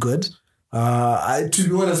very good. To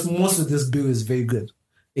be honest, most of this bill is very good.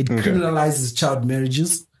 It criminalizes child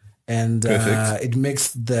marriages, and it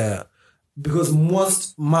makes because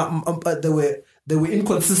most there were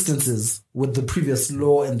inconsistencies with the previous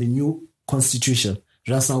law and the new constitution.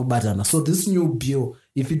 So this new bill,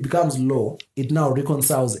 if it becomes law, it now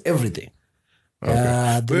reconciles everything.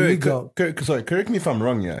 Okay. Sorry, correct me if I'm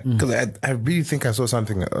wrong here, because I really think I saw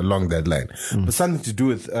something along that line, but something to do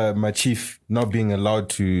with my chief not being allowed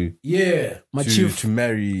to marry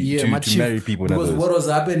people. Because what was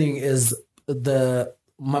happening is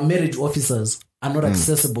my marriage officers are not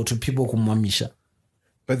accessible to people kumamisha.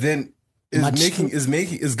 But then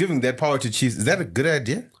is giving that power to chiefs. Is that a good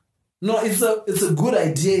idea? No, it's a good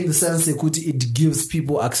idea in the sense that it gives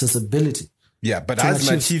people accessibility. Yeah, but as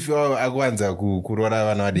my chief, no,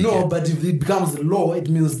 but if it becomes the law, it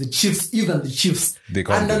means even the chiefs,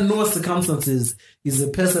 under no circumstances is a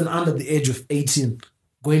person under the age of 18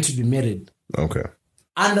 going to be married. Okay.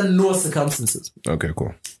 Under no circumstances. Okay,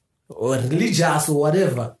 cool. Or religious or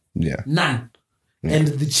whatever. Yeah. None. Yeah. And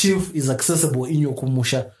the chief is accessible in your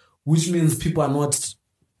kumusha, which means people are not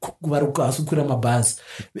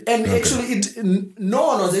And actually, no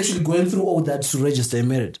one was actually going through all that to register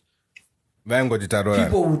married.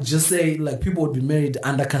 People would just say, like, people would be married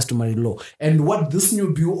under customary law. And what this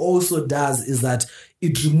new bill also does is that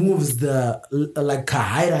it removes the like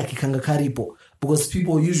hierarchy kanga karipo, because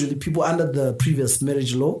people under the previous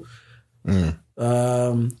marriage law,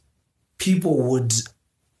 people would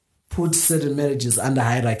put certain marriages under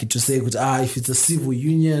hierarchy to say, if it's a civil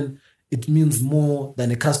union, it means more than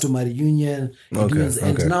a customary union.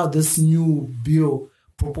 And now this new bill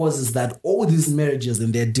proposes that all these marriages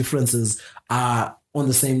and their differences are on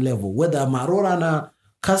the same level, whether marorana,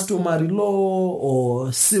 customary law,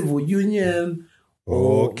 or civil union.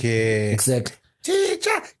 Exactly.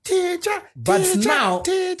 Teacher. But now,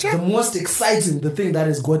 the most exciting, the thing that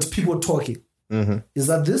has got people talking, is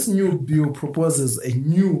that this new bill proposes a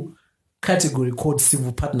new category called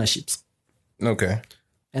civil partnerships. Okay.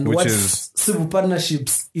 And what civil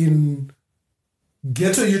partnerships in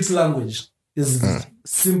ghetto youth language is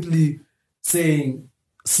simply saying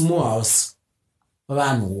small house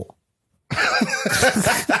vanhu.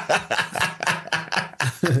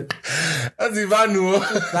 That's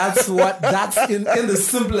in the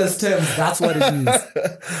simplest terms, that's what it means.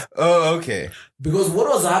 Oh, okay. Because what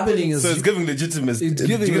was happening is, so it's giving legitimacy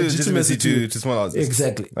to small houses.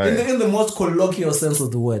 Exactly. Right. In the most colloquial sense of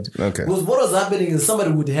the word. Okay. Because what was happening is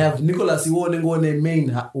somebody would have Nicholas Iwone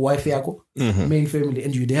main wife yako, main family,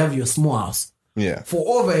 and you'd have your small house. Yeah. For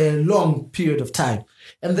over a long period of time.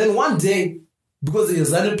 And then one day, because you're a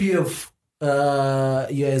ZANU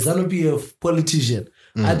PF politician,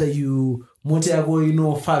 either you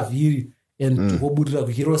moteago 5 years and wobudira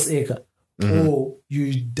kuhiros eka, or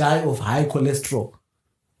you die of high cholesterol.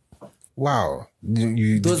 Wow.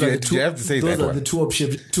 You have to say those that are one. the two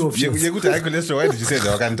options. You're good at high cholesterol. Why did you say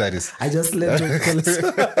that? I just left with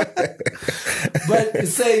cholesterol. But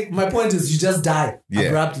say, my point is, you just die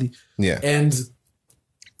abruptly. Yeah. And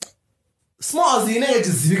small as the age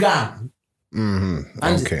is vegan.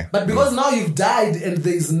 Okay. But because now you've died and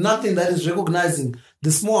there is nothing that is recognizing,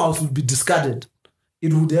 the small house would be discarded.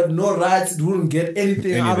 It would have no rights. It wouldn't get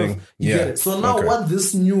anything out of it. So now what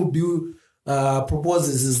this new bill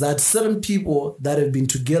proposes is that certain people that have been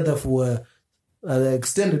together for an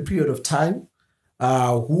extended period of time,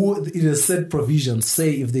 who it has set provisions,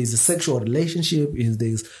 say if there is a sexual relationship, if there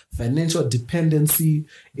is financial dependency,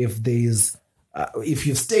 if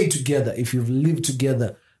you've stayed together, if you've lived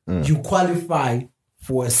together, you qualify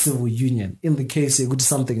for a civil union. In the case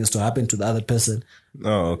something is to happen to the other person,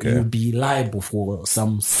 you'll be liable for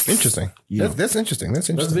some. Interesting. That's interesting. That's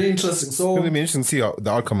very interesting. So it'll be interesting to see the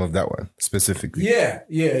outcome of that one specifically. Yeah.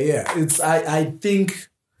 It's I think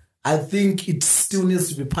it still needs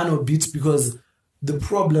to be panel beat, because the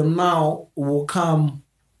problem now will come.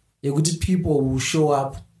 People will show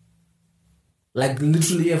up. Like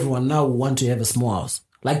literally everyone now will want to have a small house.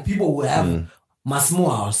 Like people will have small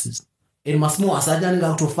houses. In my small house,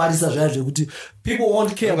 people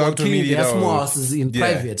won't care about killing their small houses in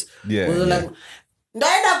private. Yeah. They're like,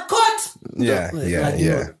 "Died court." Yeah.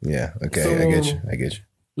 Okay, so, I get you.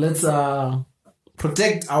 Let's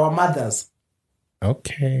protect our mothers.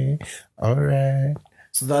 Okay. All right.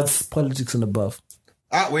 So that's politics and above.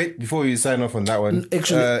 Wait, before you sign off on that one,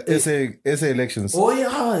 actually, SA elections. Oh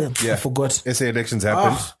yeah, I forgot. SA elections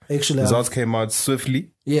happened. Actually, results came out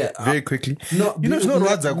swiftly. Yeah, very quickly. No, I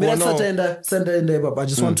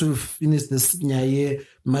just want to finish this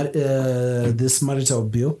this marital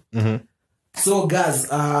bill. So, guys,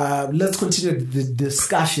 let's continue the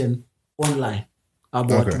discussion online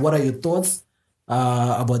about what are your thoughts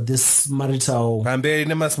about this marital.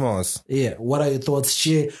 Yeah, what are your thoughts?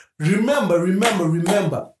 Share. Remember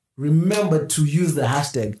to use the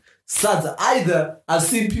hashtag Sadza. Either I've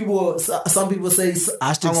seen some people say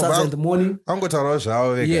hashtag Sadza in the morning.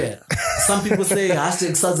 Yeah. Some people say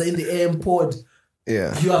hashtag Sadza in the AM pod.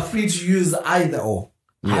 Yeah. You are free to use either or.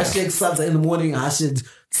 Hashtag Sadza in the morning, hashtag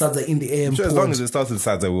Sadza in the AM pod. As long as it starts with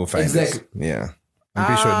Sadza, we'll find it. Yeah. I'm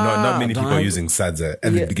pretty sure not many people are using Sadza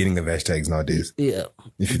at the beginning of hashtags nowadays. Yeah.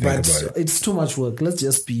 If you think about it. It's too much work. Let's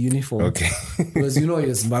just be uniform. Okay. Because you're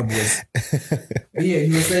Zimbabweans. Yeah,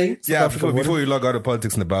 you were saying? Yeah, before you log out of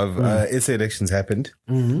politics and above, SA elections happened.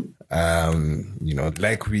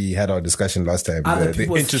 Like we had our discussion last time,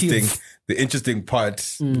 the interesting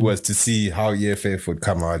part was to see how EFF would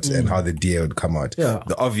come out and how the DA would come out. Yeah.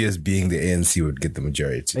 The obvious being the ANC would get the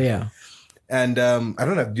majority. Yeah. And I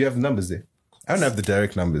don't have, do you have numbers there? I don't have the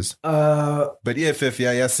direct numbers. But EFF,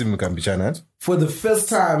 for the first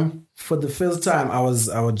time, I was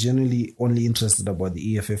genuinely only interested about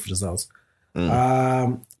the EFF results.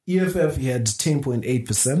 EFF had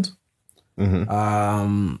 10.8%.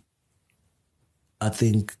 I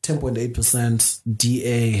think 10.8%.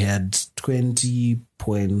 DA had 20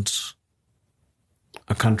 point.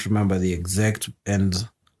 I can't remember the exact. And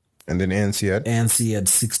then ANC had? ANC had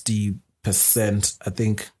 60%, I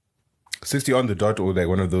think. 60 on the dot, or like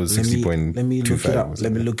one of those 60.25? Let me look it up.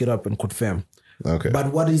 Let me look it up and confirm. Okay.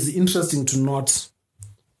 But what is interesting to note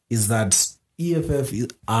is that EFF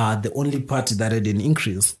are the only party that had an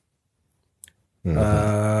increase in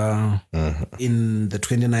the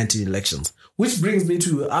 2019 elections. Which brings me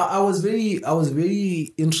to I was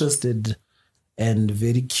very interested and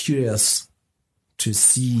very curious to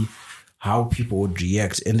see how people would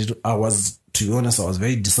react, and to be honest, I was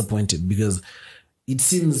very disappointed, because it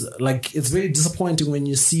seems like it's very disappointing when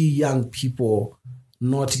you see young people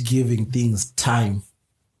not giving things time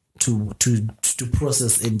to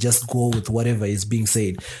process and just go with whatever is being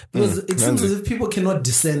said. Because it seems as if people cannot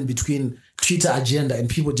discern between Twitter agenda and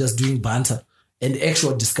people just doing banter and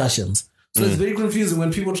actual discussions. So it's very confusing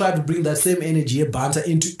when people try to bring that same energy and banter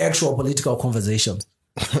into actual political conversations.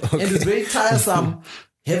 Okay. And it's very tiresome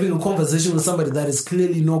having a conversation with somebody that is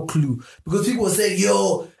clearly no clue. Because people are saying,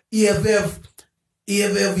 yo, EFF,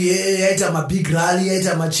 yeah, I'm a big rally,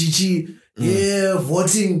 I'm a chichi, yeah,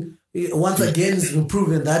 voting once again is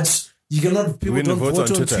improving that you cannot, people don't vote on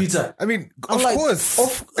Twitter. I mean, of course.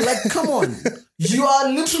 Come on. You are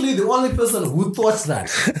literally the only person who thought that.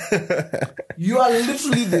 You are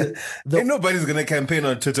literally the Ain't nobody's going to campaign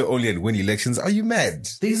on Twitter only and win elections. Are you mad?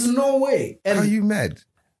 There's no way. And are you mad?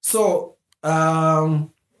 So, right.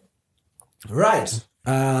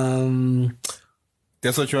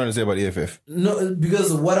 That's what you're trying to say about EFF? No,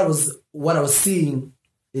 because what I was seeing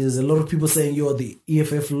is a lot of people saying, yo, the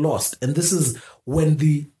EFF lost. And this is when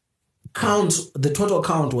the total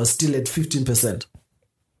count was still at 15%.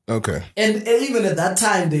 Okay. And even at that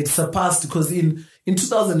time, they'd surpassed, because in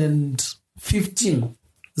 2015,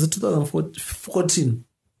 is it 2014,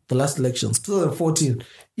 the last elections, 2014,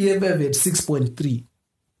 EFF had 6.3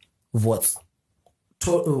 votes,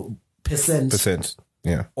 percent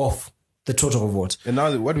yeah, of the total vote. And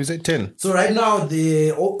now, what do we say, 10? So right now,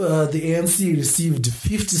 the ANC received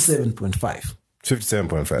 57.5.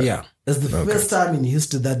 57.5. Yeah. It's the first time in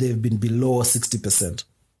history that they've been below 60%.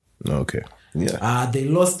 Okay. Yeah. They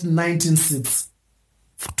lost 19 seats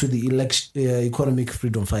to the Economic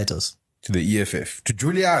Freedom Fighters. To the EFF. To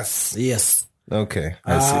Julius. Yes. Okay.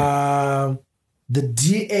 I see. The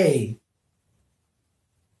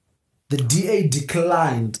DA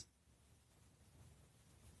declined.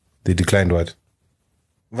 They declined what?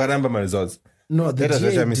 Varamba my results. No, the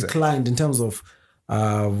DA declined in terms of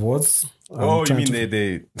votes. Oh, you mean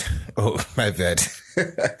they oh, my bad.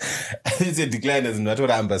 You said declined as not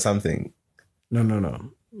Varamba something.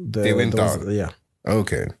 No. They went down. Yeah.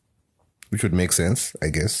 Okay. Which would make sense, I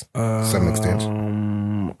guess, to some extent.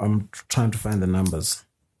 I'm trying to find the numbers.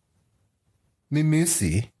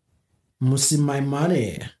 Musi my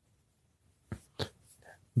money.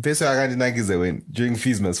 During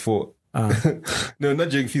fees must fall. No, not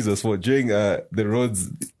during fees must fall. During the roads,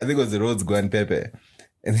 I think it was the roads Guan Pepe.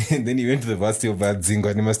 And then he went to the Varsity of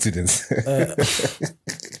Zingwanima students.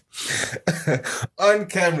 On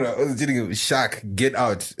camera, I was telling him, Shaq, get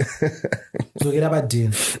out. So get about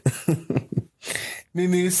Dean.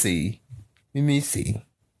 Musi. Did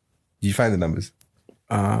you find the numbers?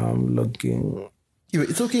 I'm looking. Yeah,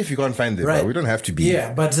 it's okay if you can't find them. Right. But we don't have to be.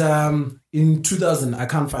 Yeah, but in 2000, I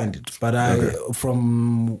can't find it. But I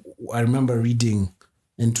remember reading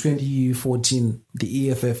in 2014,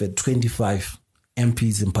 the EFF had 25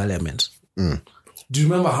 MPs in parliament. Do you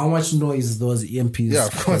remember how much noise those MPs? Yeah,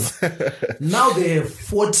 of course. Now they have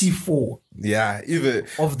 44. Yeah, even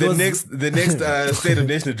the next State of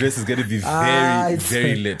Nation address is going to be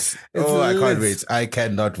very lit. I can't wait. I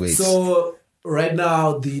cannot wait. So right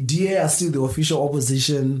now, the DA are still the official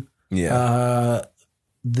opposition. Yeah.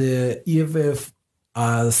 The EFF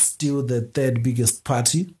are still the third biggest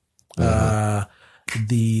party. But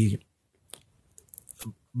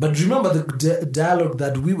remember the dialogue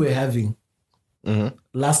that we were having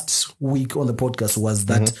last week on the podcast was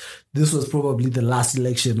that this was probably the last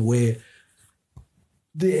election where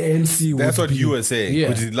the ANC That's what be, you were saying. Yeah.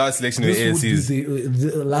 Which is the last election where ANC is.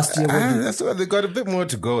 The last year. That's why they got a bit more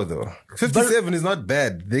to go though. 57 is not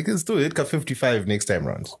bad. They can still hit 55 next time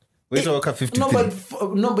round. Wait till 53. No,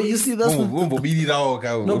 but you see that's but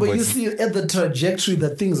you see at the trajectory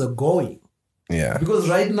that things are going. Yeah. Because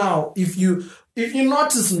right now, if you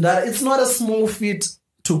notice that it's not a small feat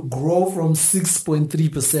to grow from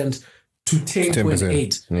 6.3% to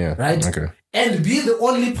 10.8%. Yeah. Right? Okay. And be the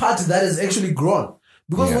only party that has actually grown.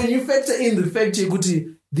 Because when you factor in the fact,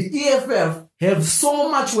 the EFF have so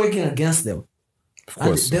much working against them. Of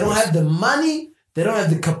course. They don't have the money, they don't have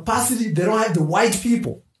the capacity, they don't have the white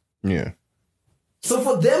people. Yeah. So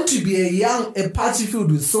for them to be a party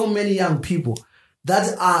filled with so many young people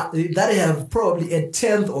that have probably a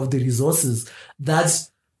tenth of the resources that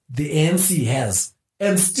the ANC has,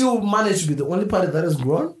 and still manage to be the only party that has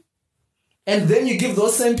grown, and then you give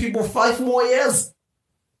those same people 5 more years.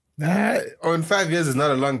 On 5 years is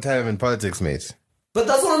not a long time in politics, mate. But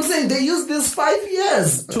that's what I'm saying. They use these 5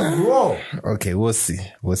 years to grow. Okay, we'll see.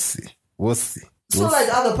 So like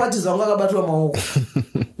other parties,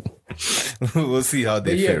 we'll see how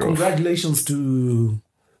they fare. Congratulations to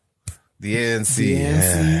the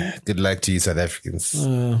ANC. Good luck to you, South Africans.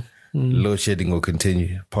 Load shedding will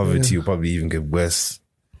continue. Poverty will probably even get worse.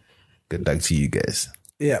 Good luck to you guys.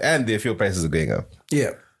 Yeah. And their fuel prices are going up.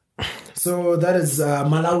 Yeah. So that is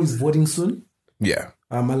Malawi's voting soon. Yeah.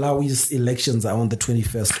 Malawi's elections are on the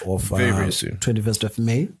 21st of very soon. 21st of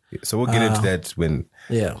May. Yeah, so we'll get into that when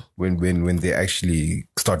they actually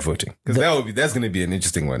start voting, because that's going to be an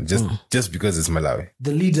interesting one, just because it's Malawi.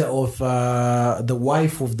 The leader of the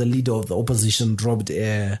wife of the leader of the opposition dropped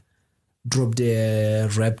a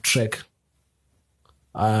rap track.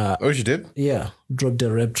 Oh, she did? Yeah, dropped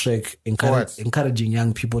a rap track encouraging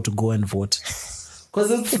young people to go and vote.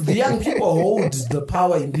 Because the young people hold the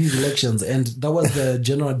power in these elections, and that was the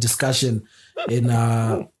general discussion in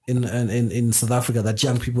South Africa, that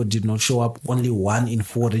young people did not show up. Only 1 in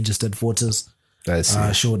 4 registered voters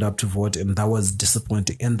showed up to vote, and that was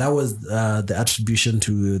disappointing. And that was the attribution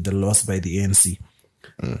to the loss by the ANC.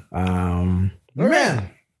 Man,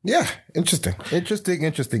 yeah, interesting.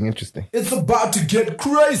 It's about to get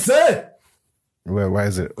crazy. Well, why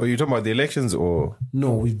is it? Oh, you talking about the elections or?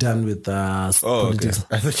 No, we're done with politics.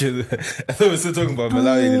 Okay. I thought we were still talking about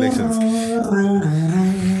Malawian elections.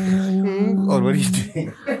 Oh, what are you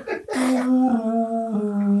doing?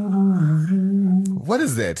 What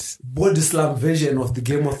is that? Bodislam version of the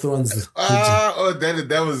Game of Thrones.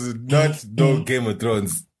 That was not no Game of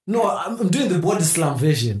Thrones. No, I'm doing the Bodislam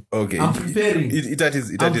version. Okay. I'm preparing.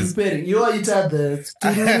 I'm preparing. You are the...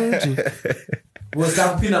 Was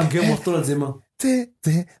that pin of Game of Thrones, Emma? What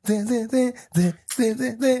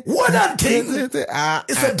a thing!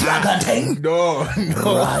 It's a dragon thing. No.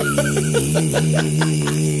 Right.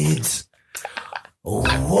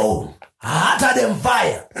 Oh, hotter than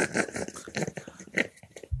fire.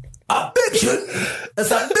 A big shit. It's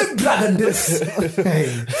a big dragon. This.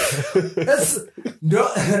 It's no.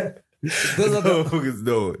 Those are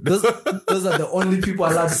the only people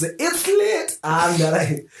allowed to say it's lit. And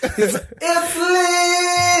like, it's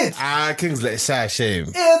lit. King's like shame.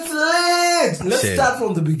 It's lit. Let's start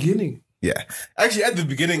from the beginning. Yeah, actually, at the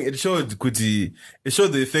beginning, it showed the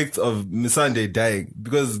effects of Misande dying,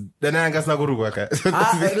 because the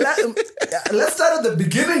Let's start at the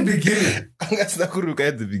beginning. At the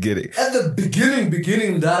beginning. At the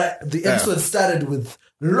beginning, that the episode started with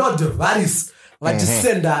Lord Varis. Like to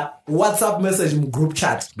send a WhatsApp message in group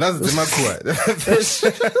chat. That's the Makua.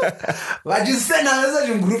 Like you send a message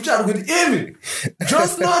in group chat with Amy.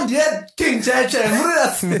 Just not yet King Church.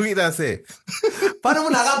 What did I say?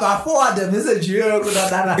 Panamuna forward the message here. It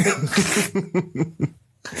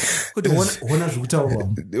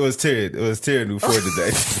was Tyrion who forwarded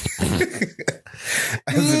that.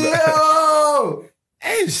 Yo!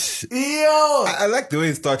 I like the way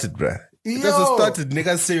it started, bruh. It also started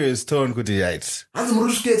nigga serious tone kuti right. As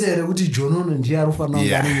murushkete kuti Jonono ndiye arufana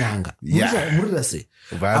ngani nyanga. Murida say.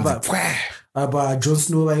 Aba Jon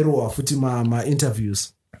Snow vairowa futi ma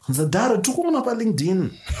interviews. Hanza dara tukuona pa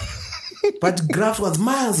LinkedIn. But Graf was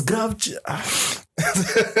Miles Graf.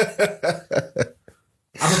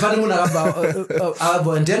 Aba muna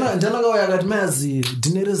aba ndena kauya akati mazi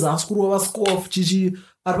dinere zaskuru vaskof chichi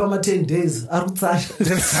ari pama 10 days ari kutsasha.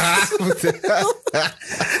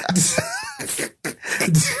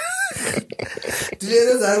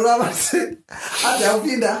 Dinere zari vamati ati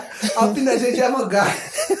apinda chechi amagaya.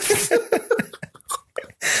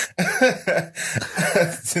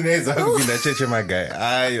 Dinere zakupinda chechi amagaya.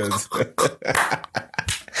 Ayos.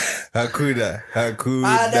 Hakuda.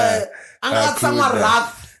 Angakatsamwa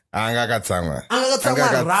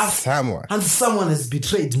rough. And someone has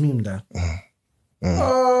betrayed me, mda.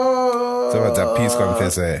 So it's a peace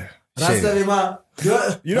confessor. You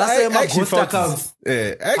know, I actually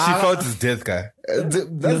felt his death, guy.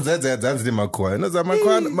 That's the Makwa. No,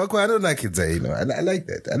 Makwa, I don't like it, you know. I like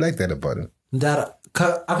that. I like that about him. Ndara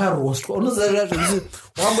akarostwa unoziva zvekuti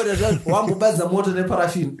wambobaza moto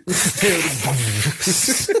neparaffin.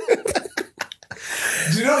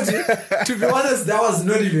 Do you know, to be honest, that was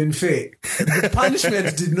not even fair. The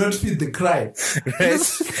punishment did not fit the crime. Right?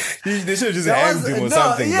 They should have just hanged him or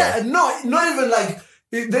something. Yeah, bro. no, not even like,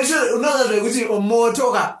 they should, not that way, or more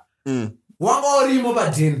talker.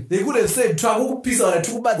 They could have said, travel piece or a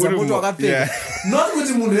 2 bats of motor. Not with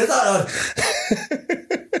the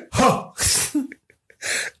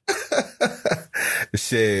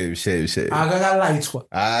Shame. I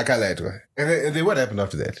can't lie to her. And then what happened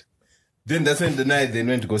after that? Then that's when the night they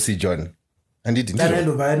went to go see John. And he didn't.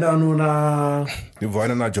 Johnson.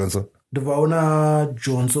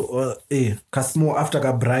 Kasmo after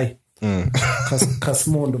Gabrai.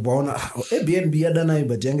 Kasmo the Bauna Airbnb Adana,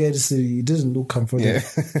 but it doesn't look comfortable.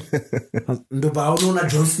 The Bauna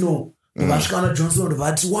Johnson. The Bashkana Johnson, the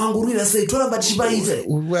Vatiwanguri, I say, Toramba Chiba.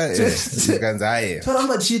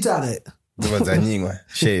 Toramba Chita.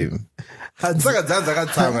 Shame. I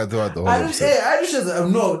just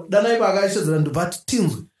no, the neighbor guy says, and the Vat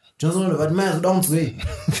Tim Johnson, the Vat man don't say.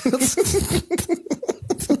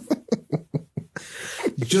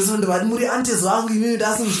 Johnson, the Vat Muri Antis, Wangi, me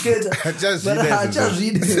doesn't skate. I just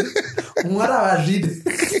read it. What I read.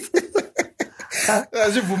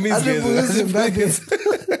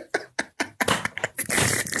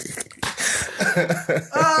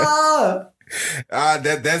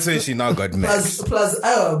 That's when she now got mad. Plus,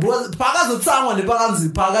 Pagas of someone, the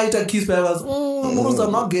Pagas, Pagaita kiss pebbles. Most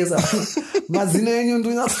of not gazer. Mazine,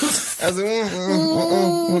 doing that.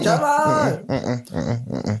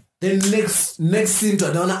 Then next scene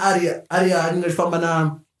to Donna Aria English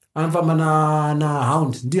Famana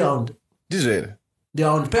hound, dear hound. The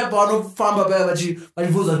hound pepper no farmer but she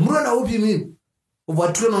was a Murana hope you mean.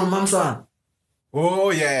 What turn on Mamsan. Oh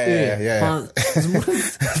yeah.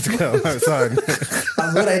 Sorry.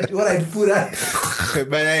 What I put out. But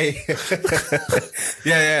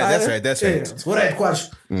that's right. What I quash.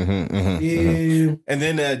 And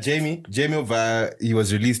then Jamie he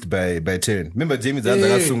was released by Tyrion. Remember Jamie's the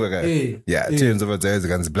Sunga guy? Yeah, Tyrion's over there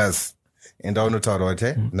guns blast. And I don't know what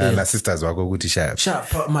na sisters wako kuti sharp.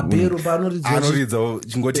 Mabero anoridzo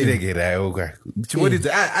chingotiregera yoka. Chingoti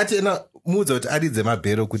ati na mudzo kuti aridze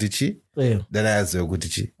mabhero kuti chi? Then I asked kuti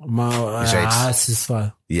chi.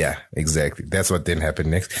 Yeah, exactly. That's what then happened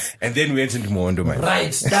next. And then we went into Mondo, man.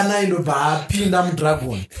 Right. Dana inoba pinda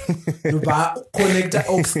dragon. Inoba connector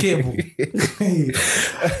aux cable.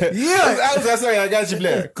 Yeah. That's why I got you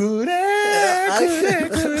play. Kure.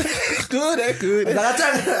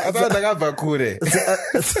 Ndakabva kure.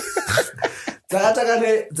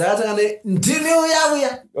 Dzakatakane ndine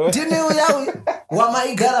uya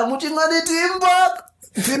wamaigara muchingani timbok.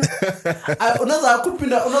 Unaza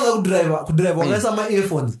kudrive wakaisa ma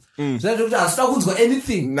earphones. Zvinoita kuti asita kunzwa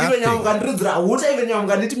anything. Iwe nyamukandiridzira wuta iwe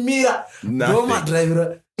nyamukanditi mira. Ndo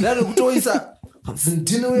madriver. Zvinoita kutoisa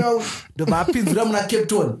ndine uya ndobapinzira muna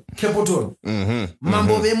Capeton.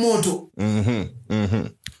 Mambo vemoto.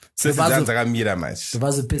 Sesidzanza kamira manje.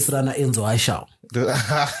 Vazopesirana Enzo Aisha.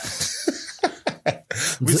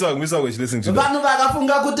 We saw what you listening to. Vanhu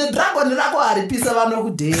vakafunga kuti dragon rako haripisa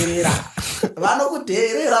vanokudheerera.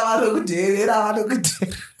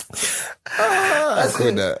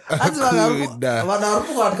 Akuda.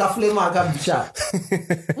 Vanarupuka vakaflema akambisha.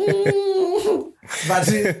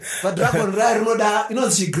 But dragon rare rinoda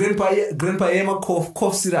inonzi grandpa yema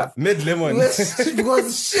cough syrup. Made lemon.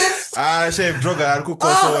 Because shit. Chef droga ari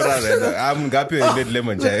kukosora reda. Ngapi made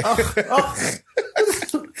lemon chai.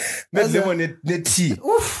 Made lemon ne tea.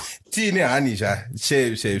 Tea ne honey cha.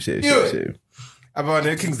 Chef. About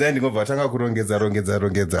the King's Landing over Tanga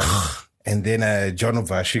kurongedza. And then John of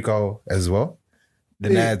Ashiko as well. The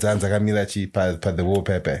night Zanzakamila pa the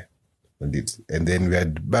wallpaper. And then we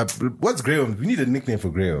had, but what's Graham? We need a nickname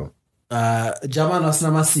for Graham. Jaman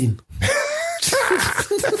Osnama Sin.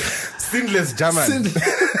 Sinless Jaman.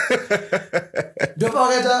 Don't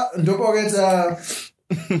forget.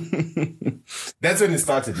 That's when it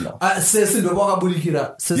started now. Sesi ndo waka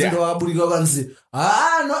bulikira kanzi.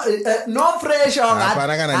 No pressure.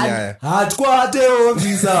 Hatkwate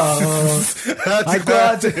visa.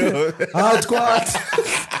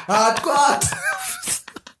 Hatkwate.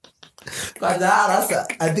 Rasa,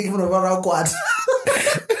 I think we're going to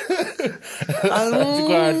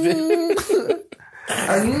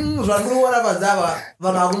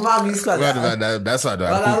that's what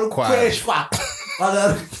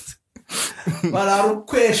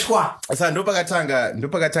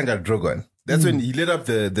ndopakatanga Drogon. That's when he lit up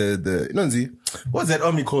the what's that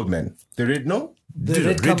army called, man? The red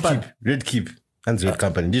Red Keep. And the red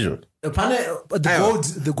company, dijo.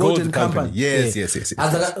 The golden company. Yes.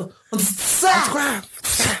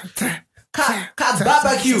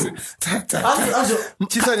 barbecue.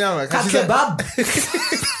 Chisa nyama. Kebab.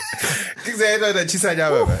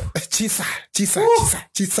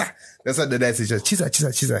 Chisa. That's what the dad says. Chisa.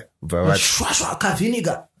 Shwa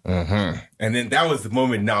vinegar. And then that was the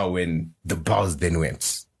moment now when the balls then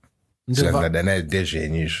went. Akuda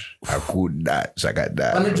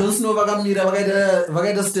shakada. Pane Jon Snow vakamira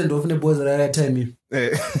vakaita stand off neboys right time.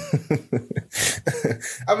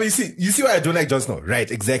 I mean, you see why I don't like Jon Snow, right?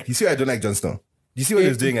 Exactly. You see why I don't like Jon Snow. You see what he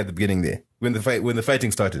was doing at the beginning there when the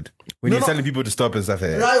fighting started, when he was telling people to stop and stuff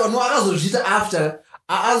like that. No, akazozvita after.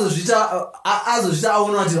 Azozvita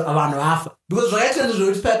aona kuti vanhu vafa because zvakaita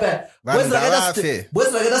ndezvekuti pepe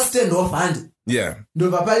boys vakaita stand off handi. Yeah.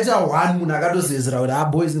 Ndobva paita one munhu akatozezera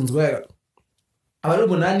kuti boys inzwa avali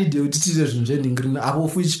munhu anide kuti tiite zvinhu zvenhingirina apo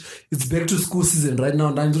of which it's back to school season right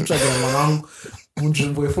now ndandizotsvagira mwana wangu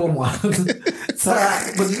munzvimbo yeform 1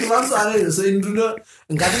 saka kuti ndivamusana so induno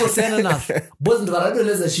ngatingosiyana nazvo boys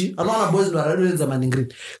ndivaradonedza chi anowana boys ndivaradonedza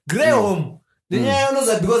manhingirina grey home nenyaya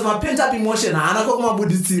unoza because ma-pent up emotion haana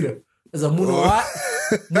kokumabuditsira as munhu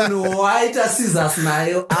waita scissors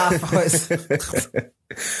nayo afa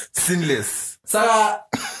sinless saka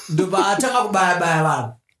ndobva atanga kubaya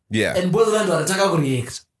vanhu. Yeah. And both vanhu varatanga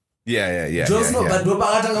kureact. Yeah. Jon Snow but ndobva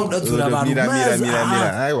akatanga kudadzura vanhu.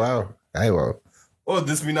 Mira. Aiwa. Oh,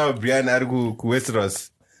 this me now Brian ari ku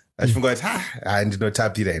Westeros. Achifunga kuti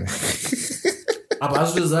ndinotapira ine. Apa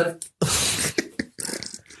azvozva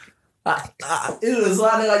izvo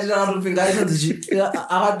anenge achida katopinga inonzi chi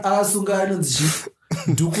akasunga inonzi chi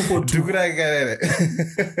dhuku for dhuku rakarere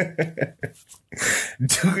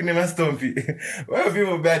dhuku nemastompi. Why are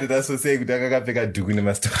people bad at us for saying kuti akakapfeka dhuku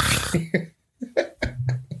nemastompi?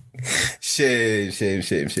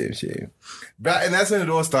 Shame. But and that's when it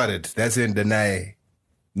all started. That's when Danai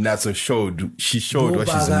Natso showed what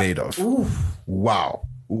she's made of. Oof. Wow.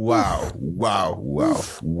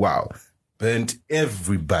 Burnt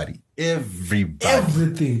everybody.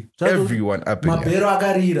 Everything. Everyone up in here. Mabero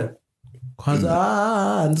akarira.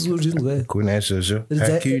 Kwanza ndizozvinzwa. Kuna izvozvo.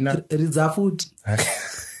 Ridza futi.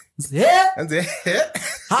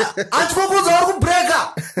 Andikokudza uri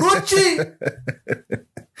kubreka. Ruchi.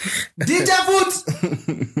 Ndita futi.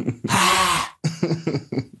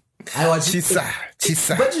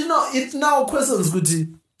 Chisa. But you know, it now questions kuti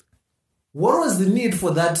what was the need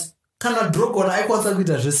for that? Kana Drogon aikwanisa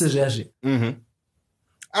kuita zvese zvazve.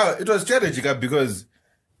 It was strategic because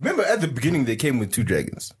remember at the beginning they came with 2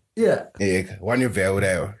 dragons. Yeah. One of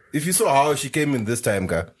whatever. If you saw how she came in this time,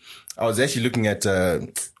 I was actually looking at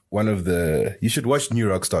one of the. You should watch New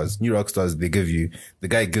Rockstars. New Rockstars, the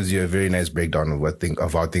guy gives you a very nice breakdown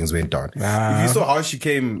of how things went down. If you saw how she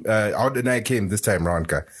came, how the night came this time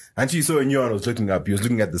round, and you saw a new one was looking up. He was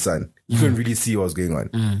looking at the sun. You couldn't really see what was going on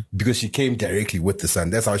because she came directly with the sun.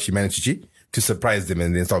 That's how she managed to surprise them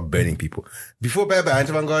and then start burning people. Before Baba,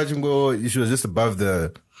 she was just above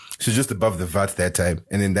the vat that time,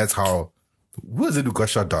 and then that's how. Who was it who got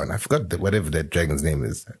shot down? I forgot whatever that dragon's name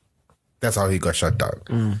is. That's how he got shot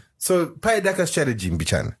down. So, Paidaka strategy in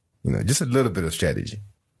Bichana. Just a little bit of strategy.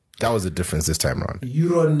 That was the difference this time around.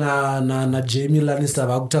 Euro na Jamie Lannister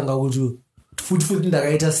vakutanga kuti futi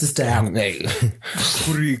ndakaita sister yangu.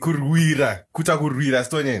 Kurwira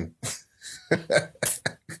stonyen.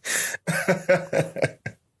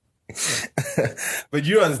 But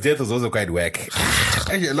Euron's death was also quite whack.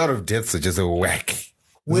 Actually, a lot of deaths are just a whack.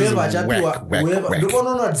 Whoever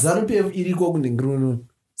ndokonoona ZANU PF iriko kuningirunu.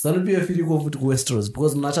 ZANU PF iriko futi kuWesteros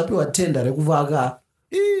because nachapiwa tender rekuvaka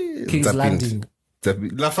King's Landing.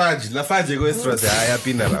 Lafaji kuWesteros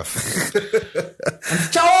ayapinda lafa.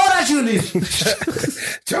 Chaora chuni.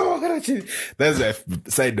 That's my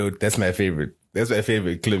side note. That's my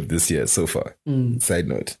favorite clip this year so far. Side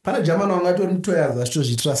note. Pana German wangatori mtoya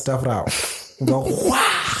zvachitozviitira staff rawo.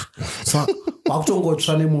 So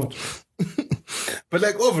wakutongotsva nemoto. But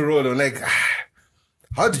like overall,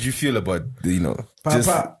 how did you feel about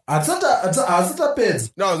Papa, asata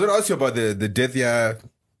peds. No, I was going to ask you about the death. Yeah,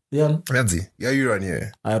 Ramsey. Yeah, you're on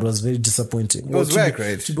here. It was very disappointing. It was whack,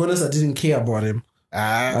 right? To be honest, I didn't care about him.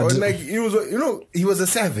 He was, he was a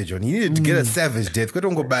savage. He needed to get a savage death.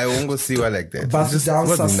 Couldn't go buy one, go see what like that.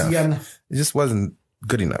 It just wasn't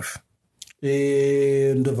good enough.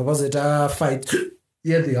 And the Papa fight.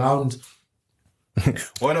 Yeah, the Hound.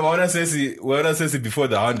 Wanna say before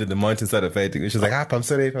the Hound and the Mountain started fighting. She was like, I'm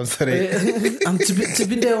sorry. I'm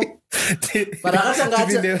Tibindeo. But I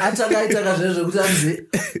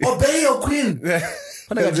obey your queen.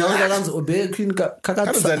 obey queen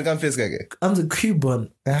Kanozani kamface kake. I'm the Cuban.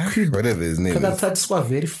 Whatever his name is. Kakatsatiswa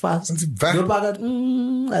very fast. Bang.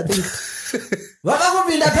 I think.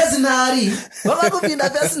 Vakakupinda personally.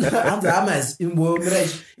 I'm the Hamas in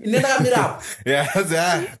Bomresh. Yeah,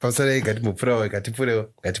 pasare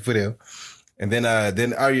katipureo. And then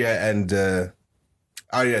Arya and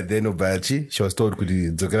Arya then Obachi, she was told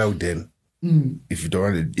kuti dzokera uden.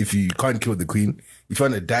 If you can't kill the queen, if you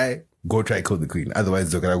want to die, go try kill the queen. Otherwise,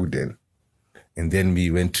 dzokera uden. And then we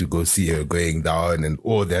went to go see her going down and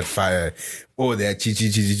all that fire, all that chi.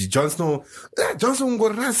 Jon Snow got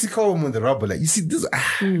rasika on the rubble. Like, you see, this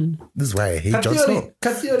is why I hate Jon Snow.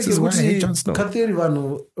 This is why I hate Jon Snow. Katheory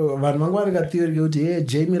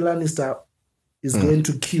Jamie Lannister is going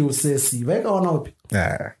to kill Cersei.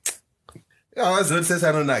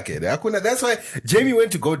 That's why Jamie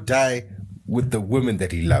went to go die with the woman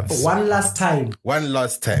that he loves. One last time.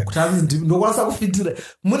 Kambichana.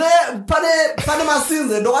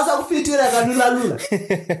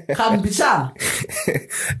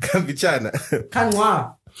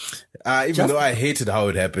 Even though I hated how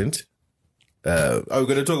it happened. Are we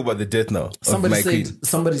going to talk about the death now?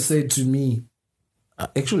 Somebody said to me,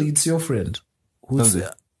 actually it's your friend,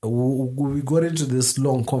 we got into this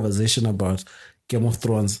long conversation about Game of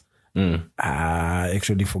Thrones. I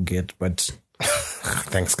actually forget, but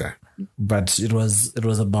thanks, guy. But it was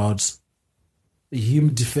about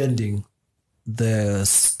him defending the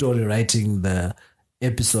story, writing the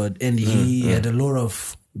episode, and he had a lot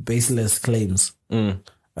of baseless claims. What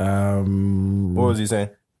was he saying?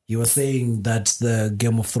 He was saying that the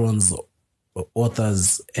Game of Thrones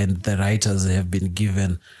authors and the writers have been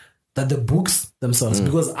given that the books themselves,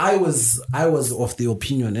 because I was of the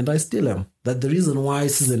opinion, and I still am, that the reason why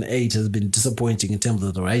season 8 has been disappointing in terms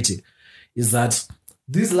of the writing is that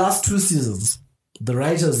these last 2 seasons, the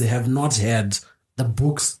writers, they have not had the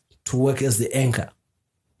books to work as the anchor.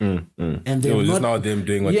 And it was just now them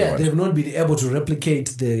doing what they want. They've not been able to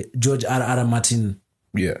replicate the George R.R. Martin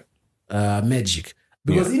magic.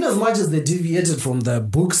 Because in as much as they deviated from the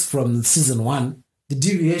books from season 1, the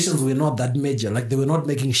deviations were not that major. Like, they were not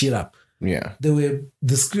making shit up. Yeah.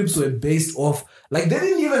 The scripts were based off, like, they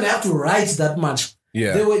didn't even have to write that much.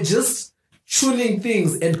 Yeah. They were just tuning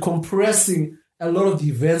things and compressing a lot of the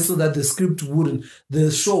events so that the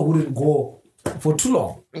show wouldn't go for too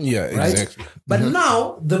long. Yeah, right? Exactly. But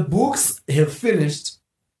now the books have finished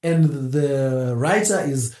and the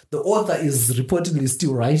author is reportedly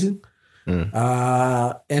still writing.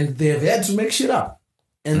 And they've had to make shit up.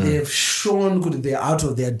 And they've shown they're out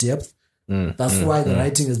of their depth. That's why the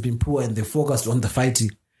writing has been poor, and they focused on the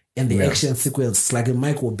fighting and the action sequence. It's like a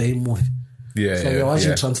Michael Bay movie. You're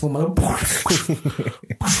watching Transformers.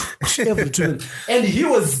 Every 2 minutes. And he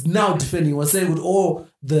was now defending, was saying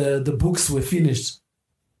the books were finished.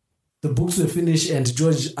 The books were finished, and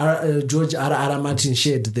George R.R. Martin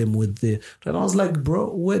shared them with the. And I was like,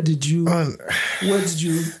 bro, where did you find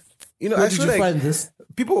this?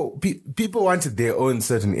 People wanted their own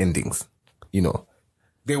certain endings.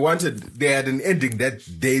 They had an ending that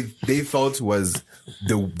they felt was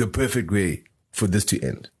the perfect way for this to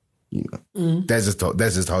end. That's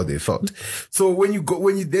just how they felt. So when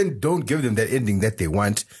you then don't give them that ending that they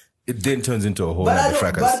want, it then turns into a whole other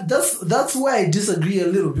fracas. But that's where I disagree a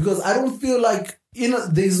little, because I don't feel like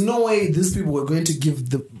there's no way these people were going to give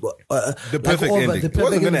the perfect ending. It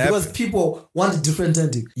wasn't going to happen because people want a different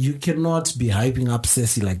ending. You cannot be hyping up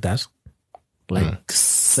Cersei like that.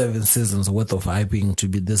 7 seasons worth of hyping to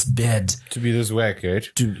be this bad, to be this whack, right?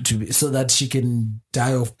 To be, so that she can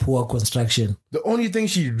die of poor construction. The only thing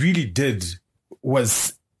she really did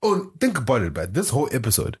was think about it, but this whole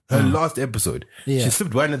episode, her last episode, she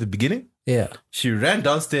sipped wine at the beginning. Yeah, she ran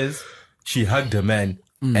downstairs, she hugged her man,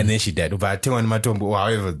 and then she died. Whatever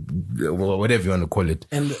you want to call it.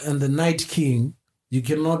 And the Night King, you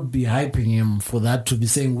cannot be hyping him for that to be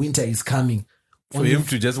saying winter is coming. For him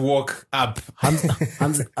to just walk up.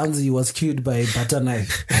 Hansi was killed by a butter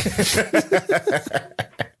knife.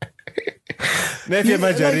 Like,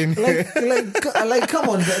 come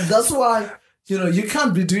on. That's why, you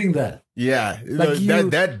can't be doing that. Yeah.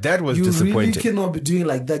 That was disappointing. You really cannot be doing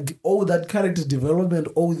like that. All that character development,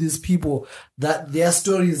 all these people, that their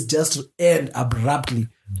stories just end abruptly.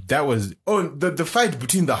 That was the fight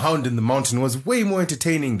between the Hound and the Mountain was way more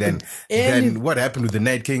entertaining than what happened with the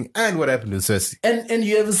Night King and what happened with Cersei. And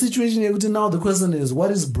you have a situation here now. The question is, what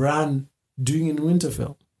is Bran doing in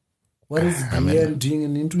Winterfell? What is Brienne doing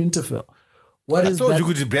in Winterfell? What is that?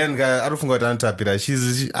 You Brienne I don't think I'm tapira.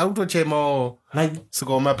 She's out of chemo. Like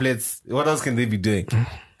my plates. What else can they be doing?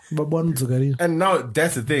 And now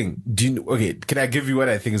that's the thing. Can I give you what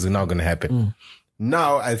I think is now going to happen?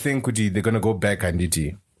 now I think they're gonna go back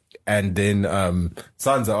Anditi, and then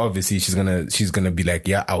Sansa obviously she's gonna be like,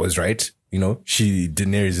 yeah, I was right. You know,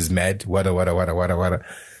 Daenerys is mad. Wada.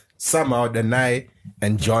 Somehow Danai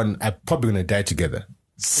and Jon are probably gonna die together.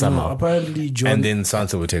 Somehow. No, apparently Jon, and then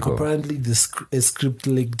Sansa will take over. Apparently the script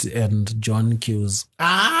leaked and Jon kills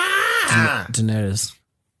Daenerys.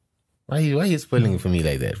 Why are you spoiling it for me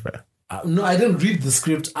like that, bro? No, I didn't read the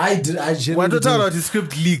script. I genuinely. Why don't talk about the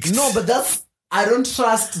script leaked? No, but I don't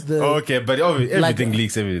trust the. Okay, but everything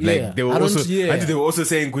leaks. Everything. Yeah, like they were also. I think they were also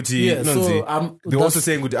saying Kuti. Yeah, so they were also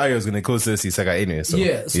saying Kuti Arya was gonna kill Cersei Saga anyway. So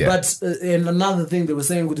yes, but and another thing they were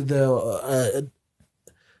saying with the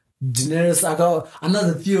Daenerys.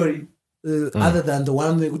 Another theory, other than the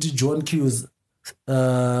one that Jon kills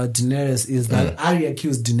Daenerys, is that Arya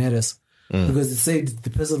kills Daenerys because it said the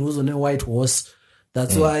person who's on a white horse.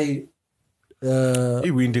 That's why. Discount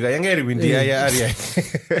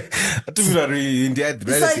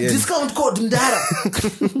code Ndara.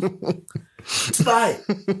 It's fine.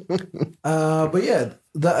 But yeah,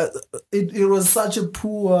 it was such a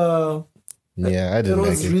poor. Yeah, I didn't. It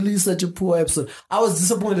was really such a poor episode. I was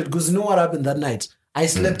disappointed because you know what happened that night? I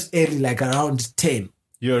slept early, like around 10.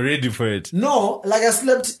 You're ready for it? No, like I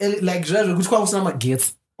slept early, like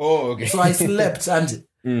gets. Oh, okay. So I slept and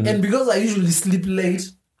because I usually sleep late.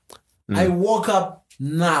 I woke up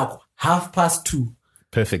now 2:30.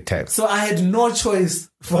 Perfect time. So I had no choice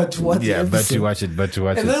but to watch it. Yeah, but to watch it. And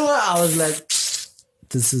then I was like,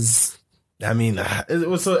 this is... I mean, it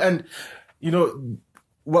was so... And, you know,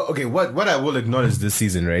 what I will acknowledge this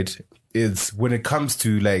season, right, is when it comes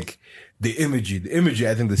to, like, the imagery,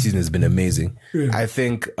 I think the season has been amazing. Yeah. I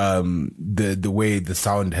think the way the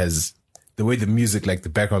sound has... The way the music, like the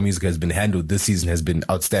background music has been handled this season has been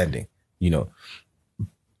outstanding, you know.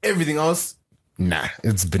 Everything else, nah,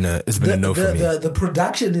 it's been a no for me. The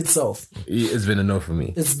production itself, it's been a no for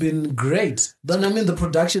me. It's been great. Don't I mean the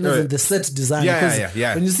production is in the set design?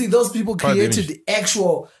 Yeah. When you see those people created the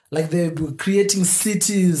actual, like they were creating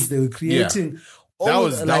cities, they were creating. That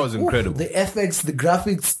was incredible. The FX, the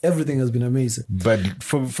graphics, everything has been amazing. But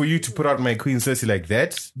for you to put out my Queen Cersei like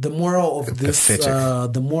that, the moral of this,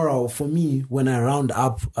 the moral for me when I round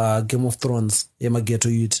up Game of Thrones, Emma Ghetto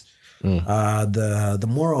Youth. The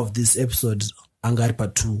moral of this episode, Angari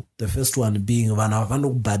Part 2, the first one being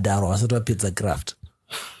Vanavano Badaro, Asatwa Pizza Craft.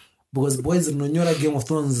 Because boys in Nonyora Game of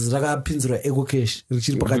Thrones, Raga Pinzra Ego Cash,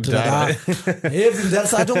 Richard Pocatara, everything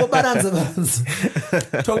that's I talk about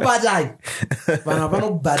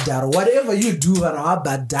Vanavano Badaro. Whatever you do, Vanavano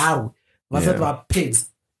Badaro, Vasatwa Pigs.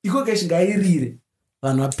 Ego Cash Gairi,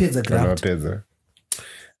 Vanavano Pizza Craft.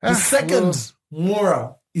 The second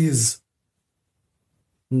moral is.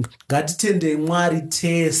 Ngatitende Mwari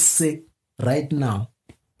tese right now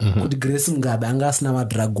kuti Grace Mugabe anga asina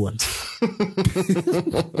madragons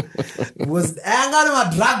was anga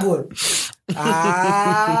madragon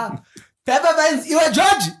Pepper Vines iwe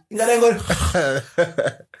George ingalengo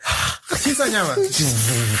chisa nyama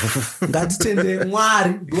ngatitende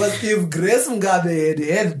Mwari because if Grace Mugabe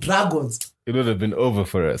had dragons it would have been over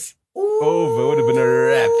for us. Over. It would have been a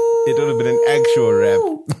rap. It would have been an actual rap.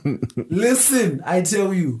 Listen, I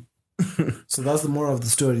tell you. So that's the moral of the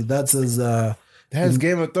story. That's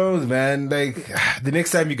Game of Thrones, man. Like the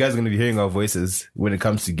next time you guys are gonna be hearing our voices when it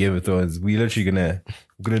comes to Game of Thrones, we literally gonna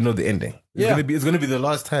know the ending. It's gonna be the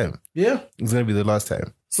last time. Yeah, it's gonna be the last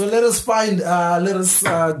time. So let us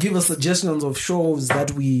give us suggestions of shows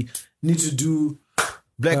that we need to do.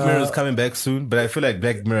 Black Mirror is coming back soon, but I feel like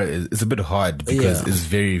Black Mirror is a bit hard because it's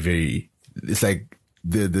very, very. It's like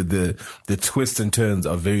the twists and turns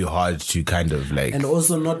are very hard to kind of like. And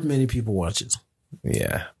also, not many people watch it.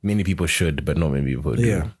 Yeah, many people should, but not many people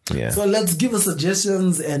do. Yeah. So let's give us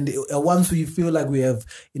suggestions, and once we feel like we have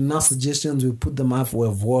enough suggestions, we put them up. We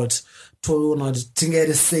have what told not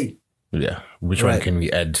to say. Yeah, which one can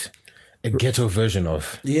we add? A ghetto version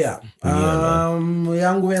of? Yeah.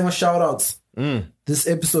 Young shout outs. This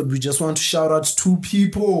episode, we just want to shout out 2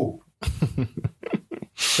 people.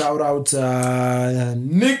 Shout out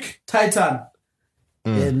Nick Titan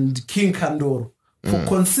and King Kandoro for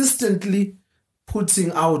consistently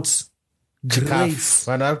putting out great.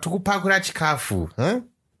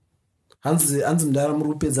 Hanzi mdara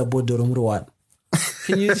murupedza bodoro muri one.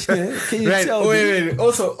 Can you right. tell wait.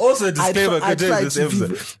 Also a disclaimer. This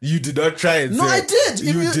episode. You did not try and no, say. I did.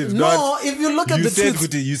 You did not. No, if you look at the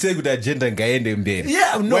tweets. You said good agenda and Gaende Mde.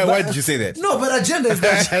 Yeah, no. Why did you say that? No, but agenda is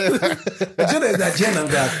that. Agenda is the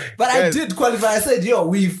agenda. But I did qualify. I said,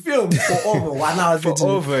 we filmed for over 1 hour. For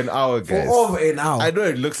over an hour, guys. For over an hour. I know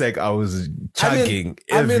it looks like I was chugging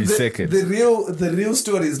every second. The real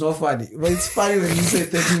story is not funny. But it's funny when you say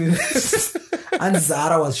 30 minutes. And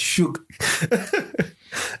Zara was shook.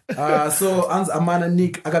 So Amana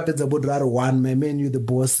Nick akapedza board raro 1. My man, you the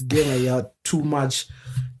boss. Gang, you too much.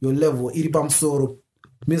 Your level. Iripam Soro.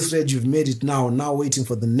 Miss Red, you've made it now. Now waiting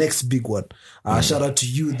for the next big one. Shout out to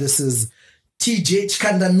you. This is TJ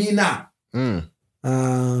Chikandamina.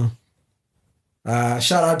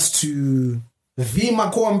 Shout out to V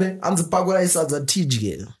Makombe. Anzi Pagora Isadza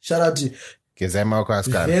TJ. Shout out to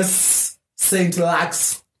Yes Saint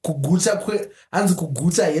Lax. Kuguta kwe. Anzi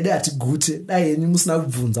kuguta yede ati gute. Da yenyu musina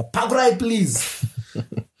kubvunza. Pagora please.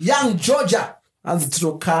 Young Georgia. Anzi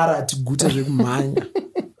Trokara ati gute zvekumhanya.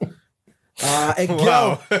 A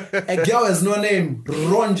girl has no name.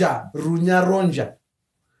 Runya Ronja.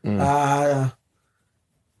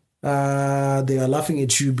 They are laughing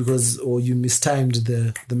at you because you mistimed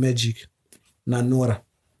the magic. Nanora.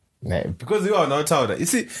 Because you are not Tauda. You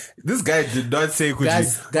see, this guy did not say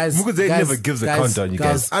guys, Mugabe never gives a countdown, you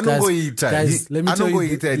guys. I don't go eat that. Let me tell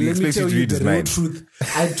you the truth.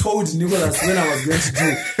 I told Nicholas when I was going to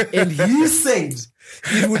do it, and he said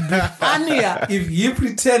it would be funnier if he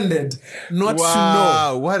pretended not to know.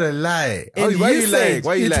 Wow, what a lie. And why you said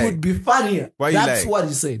Why you it would be funnier. Why That's what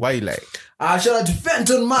he said. Why you lie? Shout out to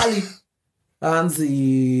Fenton Mali. And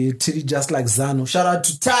the Tiri just like ZANU. Shout out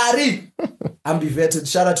to Tari. Ambiverted.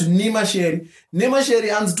 Shout out to Nima Sherry. Nima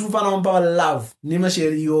Sherry and two fan on power love. Nima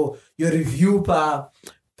Sherry, your review pa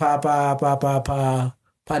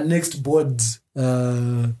next board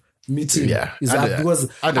meeting. Yeah, is up because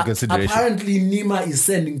under consideration. Apparently Nima is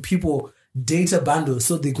sending people data bundles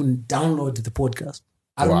so they can download the podcast.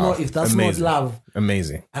 I don't know if that's not love.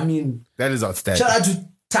 Amazing. I mean, that is outstanding. Shout out to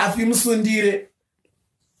Tafi Msundire.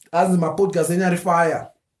 As my podcast in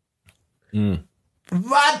fire.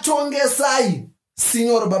 Vatongesai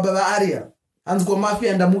Signor Baba Aria. And go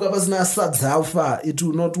mafia and Mugabe pasina sadza how far it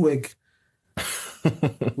will not work.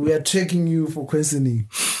 We are checking you for questioning.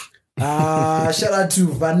 Shout out to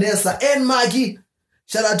Vanessa and Maggie.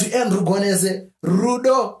 Shout out to Andrew Gonese,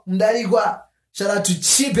 Rudo Mdarigwa. Shout out to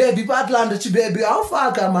Chibaby Patland Chibaby. How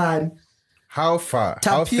far kamari? How far?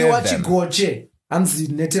 Tapiwa Chigoche. Anzi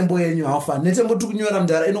netembo yenyu hafa netembo tukunyora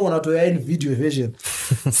mdara inoona toya in video version.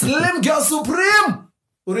 Slim Girl Supreme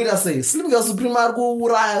urida say Slim Girl Supreme ari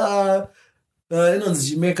kuuraya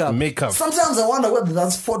inonzi makeup. Sometimes I wonder whether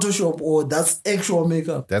that's Photoshop or that's actual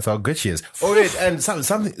makeup. That's how good she is. Oh wait, and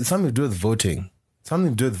something to do with voting.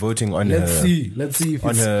 Something to do with voting on Let's see if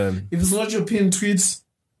it's not your pinned tweet.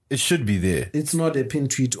 It should be there. It's not a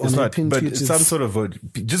pinned tweet. It's not, but it's some sort of vote.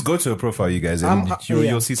 Just go to her profile, you guys, and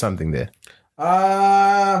you'll see something there.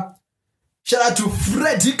 Shout out to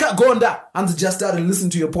Freddy Kagonda and just started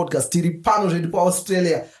listening to your podcast. Tiri Pano ready for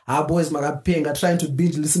Australia. Our boys Magapenga trying to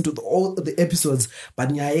binge listen to all the episodes, but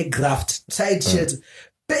nyaye graft tight shit.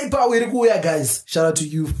 Paper wirikuya guys. Shout out to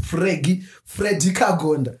you, Freddy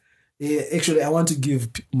Kagonda. Actually, I want to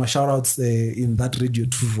give my shout outs in that Radio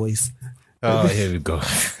 2 voice. Oh, here we go.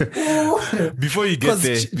 Before you get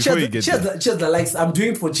there, Chedza likes. I'm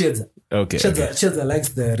doing it for Chedza. Okay. Chedza likes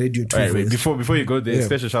the Radio 2 voice. Wait, before you go there,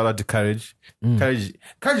 special shout out to Courage. Courage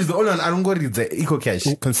is the only one I don't go to the eco cash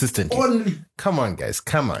consistently. Only. Come on, guys.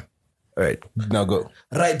 Come on. All right, now go.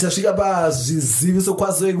 Right, tasvika pazviziviso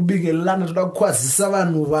kwazo ekubingelana toda kukwazisa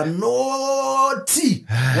vanhu vanoti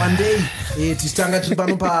one day tichitanga tiri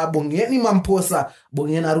pano pabongeni mamposa.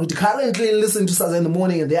 Bongeni ari kuti currently listen to Saturday in the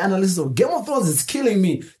morning and the analysis of Game of Thrones is killing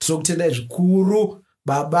me. Tiri kutendai zvikuru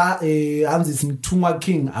baba hanzi it's Mtumwa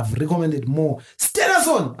King. I've recommended more.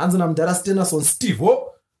 Stenerson hanzi namudhara Stenerson Steve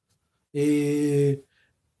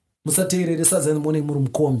musateerere Saturday in the morning muri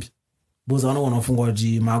mukombi. Because I don't want to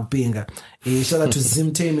fungo Mark Pinga. Shout out to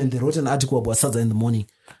Zim Tame and the wrote an article about Saturday in the morning.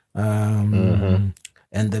 And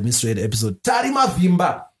the misread episode. Tarima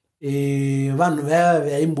Vimba. Van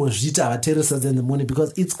Imbo Jita Terra Saturday in the morning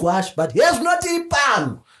because it's squash, but here's not a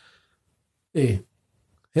pan. Here's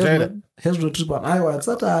not a pan. I want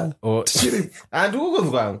that. And who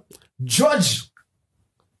goes wrong? George.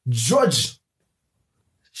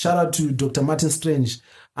 Shout out to Dr. Martin Strange.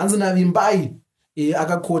 Anzana Vimbai.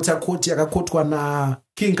 Akakotwa na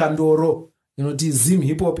King Kandoro. You know, this Zim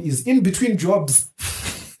hip hop is in between jobs.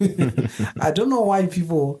 I don't know why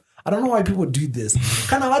people do this.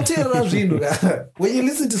 When you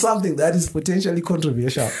listen to something that is potentially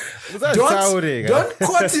controversial, don't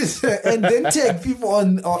quote it and then tag people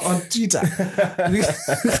on Twitter.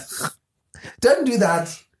 Don't do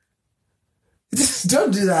that.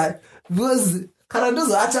 Don't do that because shout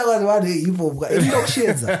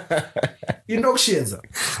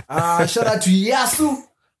out to Yasu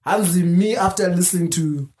Hanzi me after listening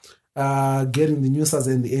to getting the news as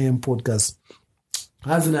in the AM podcast.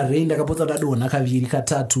 Hanzi na reinda kapota dadona kaviri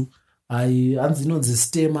katatu hanzi inonzi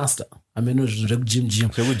stay master ameno zvinhu zvekujim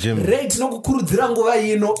Zvekujim. tinokukurudzira nguva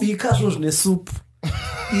ino bika zvinhu zvine supu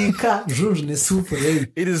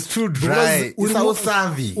It is too dry. Uri munhu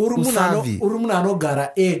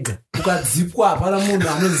anogara ega ukadzipwa hapana munhu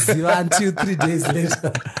anoziva until 3 days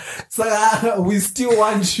later. Saka we still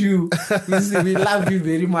want you. We love you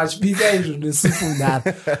very much. Bika izvo nesupu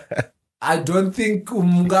mudaro. I don't think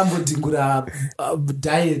mungambodhingura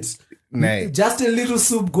diet. Nay. Just a little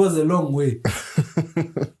soup goes a long way.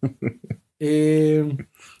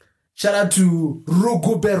 Shout out to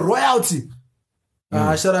Rugube Royalty.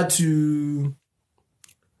 Shout out to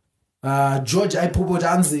George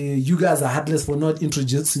Ipopotanzi. You guys are heartless for not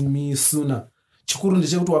introducing me sooner. Chikuru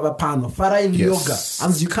ndechekuti wavapano. Farai yoga.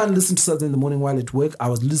 And you can't listen to something in the morning while at work. I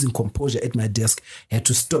was losing composure at my desk. I had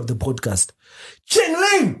to stop the podcast.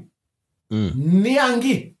 Chingling!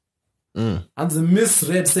 Niangi! And the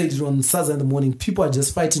misread said it on Saturday in the morning. People are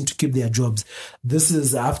just fighting to keep their jobs. This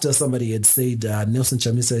is after somebody had said Nelson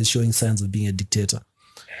Chamisa is showing signs of being a dictator.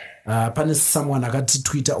 Pane someone I got to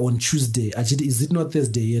Twitter on Tuesday. Actually, is it not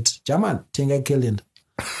Thursday yet? Jaman, tenga calendar.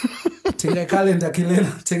 Tenga calendar.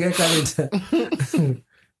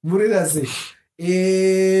 Murida say,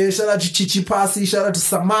 shout out to Chichi Pasi, shout out to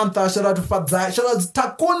Samantha, shout out to Fadzai, shout out to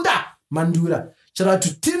Takunda Mandura, shout out to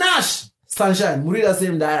Tinash Sunshine, Murida say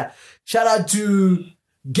Mdaya. Shout out to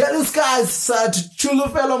Gelu Skies, shout out to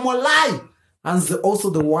Chulufelo Molai. And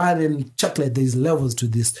also the wine and chocolate, there's levels to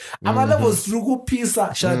this. Ama levels Rugu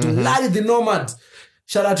Pisa. Shout out to Larry the Nomad.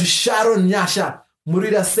 Shout out to Sharon Nyasha.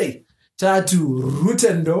 Murida say. Shout out to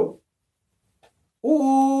Rutendo.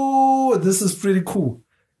 Oh, this is pretty cool.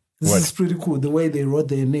 This is pretty cool. The way they wrote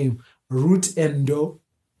their name. Rutendo.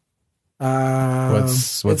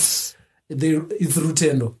 What's it's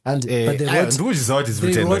Rutendo. And but they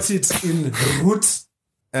wrote it in root.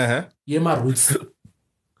 Yema roots.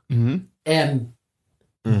 And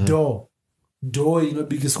do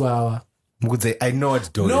biggest wow. I know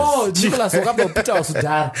what do no, is. Nicholas Peter was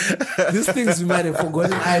done. These things we might have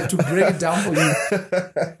forgotten. I have to break it down for you.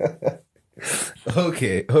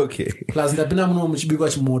 Okay. Plus the pinamno muchibigwa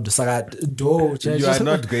chimodo. Saka do. You are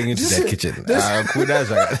not going into that kitchen.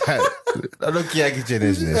 I don't care kitchen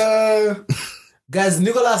is guys,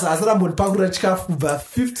 Nicholas has rambon pakura chikafu for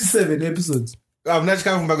 57 episodes. I'm not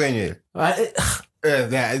chikafu mbagwenye.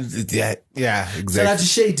 Yeah, exactly. Shout out to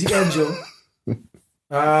Shady Angel.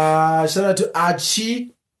 Shout out to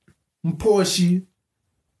Archie Mposhi.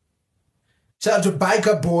 Shout out to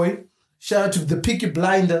Biker Boy. Shout out to the Picky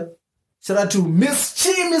Blinder. Shout out to Miss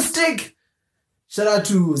Chi Mystic. Shout out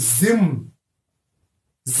to Zim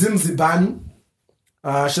Zibani.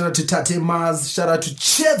 Shout out to Tate Maz. Shout out to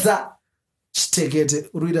Cheza.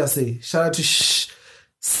 Chitekete. Urida say. Shout out to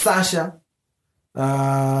Sasha.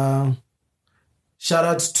 Shout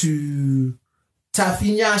out to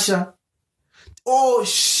Tafinyasha. Oh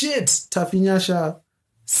shit. Tafinyasha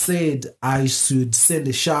said I should send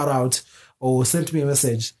a shout out or sent me a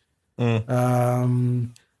message. A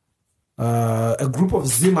group of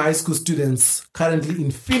Zim High School students currently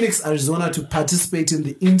in Phoenix, Arizona to participate in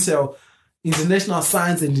the Intel International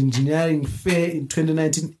Science and Engineering Fair in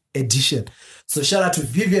 2019 edition. So shout out to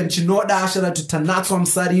Vivian Chinoda, shout out to Tanatswa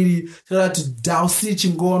Msariri, shout out to Dausi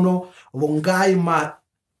Chingono, Wongai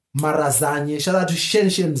Marazanye, shout out to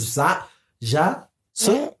Shenshen Ja.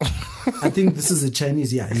 So I think this is a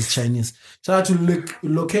Chinese. Yeah, he's Chinese. Shout out to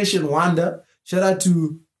Location Wanda. Shout out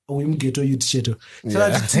to Wimgeto Yutcheto.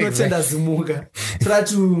 Shout out to Tino Tenda Zimunga. Shout out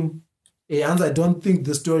to I don't think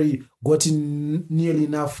the story got in nearly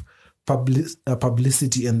enough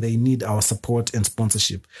publicity and they need our support and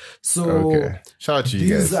sponsorship. So shout out to you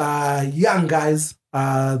guys. These are young guys.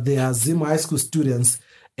 They are Zim High School students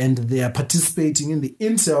and they are participating in the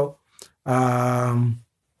Intel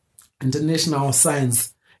International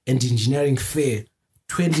Science and Engineering Fair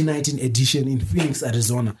 2019 edition in Phoenix,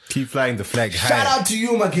 Arizona. Keep flying the flag high. Shout out to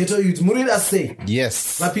you, Mageto Youth. Murida say.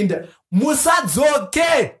 Yes. Mapinda.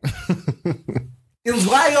 Musadzoke. Not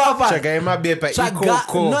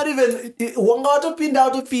even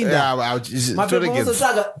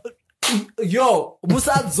yo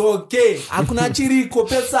musadzoke hakuna chiriko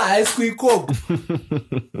pesa haisku ikoko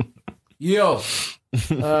yo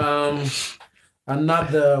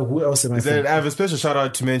another who else am I I have a special shout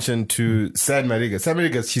out to mention to San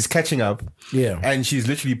Mariga. She's catching up, and she's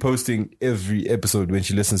literally posting every episode when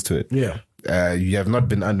she listens to it. You have not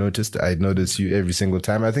been unnoticed. I notice you every single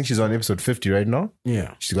time. I think she's on episode 50 right now.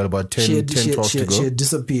 She's got about 10, 12 to go. She had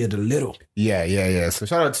disappeared a little. Yeah. So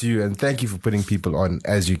shout out to you and thank you for putting people on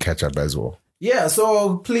as you catch up as well. Yeah,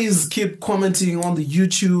 so please keep commenting on the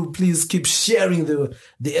YouTube. Please keep sharing the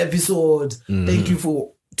episode. Thank you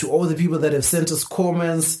to all the people that have sent us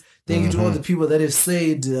comments. Thank you to all the people that have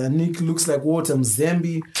said Nick looks like Walter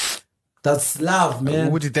Mzembe. That's love, man.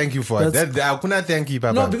 What would you thank you for? That I could not thank you,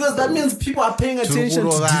 Papa. No, because that means people are paying attention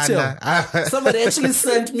to detail. Somebody actually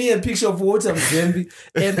sent me a picture of Walter Mzembe,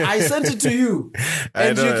 and I sent it to you.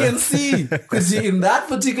 And you can see, because in that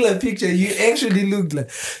particular picture, you actually look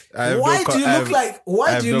like. Why do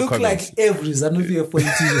you look like every ZANU PF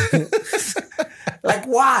politician? Like,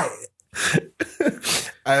 why?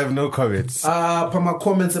 I have no comments. My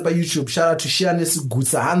comments about YouTube. Shout out to Shianes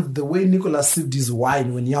Gutsa. And the way Nicolas sipped his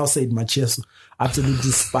wine when he outside Macheso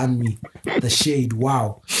absolutely spun me. The shade.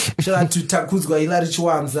 Wow. Shout out to Takuzwa Hilary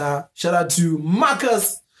Chwanza. Shout out to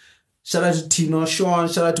Marcus. Shout out to Tino Sean.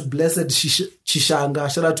 Shout out to Blessed Chishanga.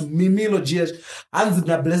 Shout out to Mimilo GH. And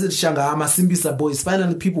the Blessed Chishanga. I'm a Simbisa boys.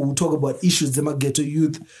 Finally, people will talk about issues in my ghetto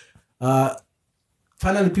youth.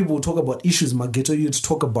 Finally, people will talk about issues my ghetto youth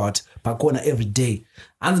talk about Pakona every day.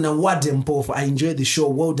 And now what them pof. I enjoy the show.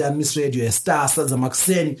 Well done, Miss Radio. You're a star. Saza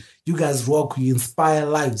Maxeni. You guys rock. You inspire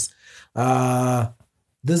lives.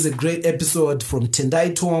 This is a great episode from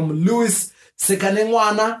Tendai Tom, Louis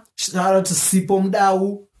Sekanengwana. Shout out to Sipo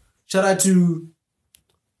Mdau. Shout out to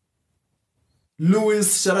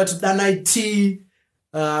Louis. Shout out to Danai T.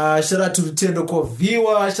 Shout out to Rutendo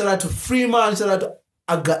Koviwa. Shout out to Freeman. Shout out to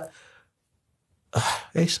Aga.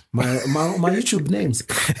 My YouTube names.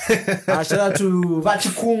 Shout out to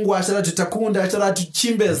Vachikungwa. Shout out to Takunda. Shout out to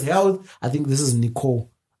Chimbes Health. I think this is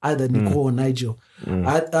Nicole. Either Nicole or Nigel.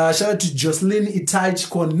 Shout out to Jocelyn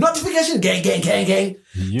Itaichikon. Notification gang.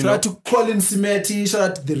 Shout out to Colin Simeti. Shout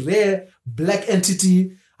out to the Rare Black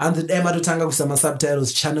Entity. And the Emma Dutanga Kusama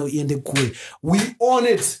Subtitles channel Iende Kwe. We own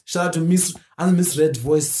it. Shout out to Miss Red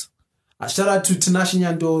Voice. Shout out to Tanashi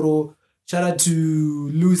Nyandoro. Shout out to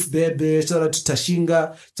Louis Bebe. Shout out to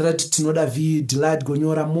Tashinga. Shout out to Tinoda V. Delight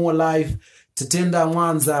Gonyora. More Life. Tetenda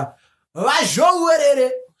Mwanza.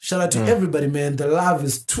 Shout out to everybody, man. The love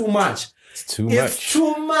is too much. It's too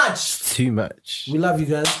much. We love you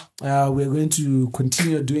guys. We're going to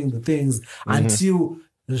continue doing the things until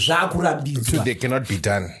they cannot be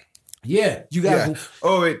done. Yeah, you guys. Yeah.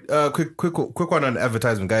 Oh wait, quick one on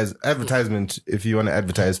advertisement, guys. Advertisement. If you want to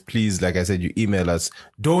advertise, please, like I said, you email us.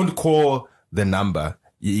 Don't call the number.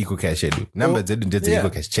 EcoCash number.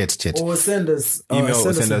 EcoCash chat. Or send us email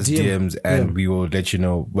or send us DMs, and we will let you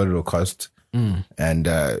know what it will cost. And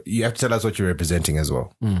you have to tell us what you're representing as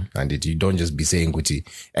well. And you don't just be saying kuti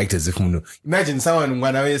act as if imagine someone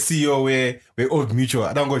when I CEO where Old Mutual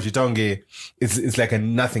I don't go chitonge. It's like a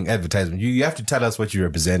nothing advertisement. You have to tell us what you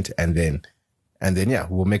represent, and then yeah,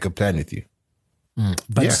 we'll make a plan with you.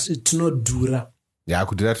 But it's not dura. Yeah, I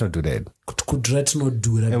could do that, not do that. Could not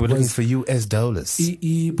dura. And we're looking for US dollars.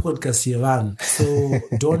 Podcast Iran. So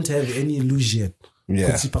don't have any illusion.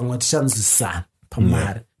 Yeah.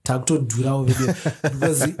 Talk to dura over there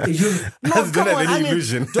because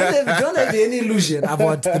illusion. Don't have any illusion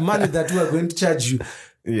about the money that we are going to charge you.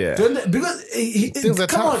 Yeah, because things are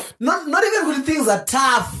tough. Not even good things are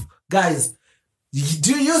tough, guys.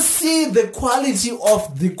 Do you see the quality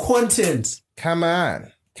of the content? Come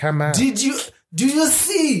on. Do you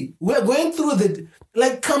see? We're going through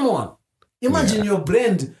come on. Imagine your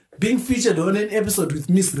brand being featured on an episode with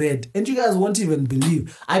Miss Red, and you guys won't even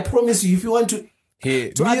believe. I promise you, if you want to.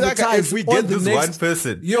 If we get this one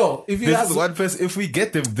person, if we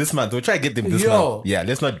get them this month, we'll try to get them this month. Yeah,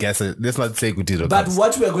 let's not guess it. Let's not say good deal. But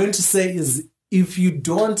what we are going to say is, if you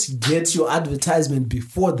don't get your advertisement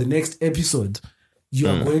before the next episode, you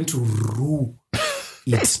are going to rue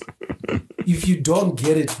it. If you don't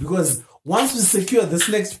get it, because once we secure this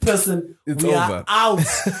next person, we are out.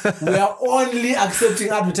 We are only accepting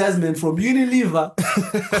advertisement from Unilever,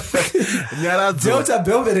 Delta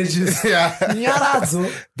Beverages, Nyarazo,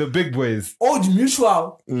 the big boys, Old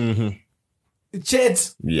Mutual,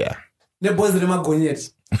 Chet, Boys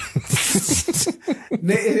Remagonyet,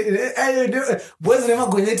 Boys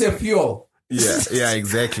Remagonyet Fuel. Yeah,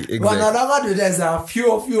 exactly. There's a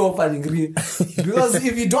fuel and green. Because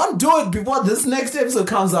if you don't do it before this next episode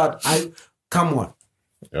comes out, come on.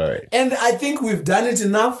 All right. And I think we've done it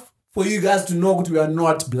enough for you guys to know that we are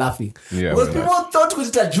not bluffing. Yeah, because people thought it was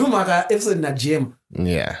a Jumaka episode in a gym.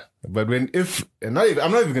 Yeah. But I'm not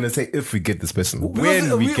even going to say if we get this person.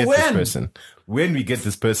 When we get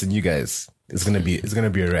this person, you guys, it's gonna be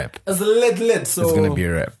a wrap. It's lit. So it's gonna be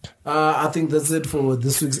a wrap. I think that's it for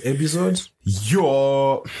this week's episode.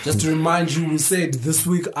 Just to remind you, we said this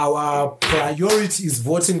week our priority is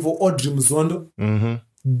voting for Audrey Mzondo.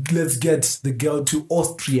 let's get the girl to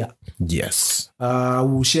Austria. Yes.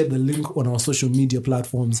 We'll share the link on our social media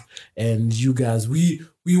platforms, and you guys, we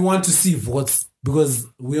want to see votes, because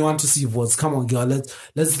we want to see votes. Come on, girl,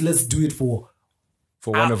 let's do it for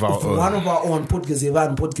one of our own. One of our own.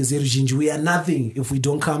 Podcast. We are nothing if we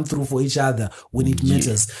don't come through for each other when it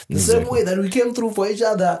matters. The same way that we came through for each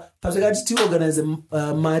other, to organize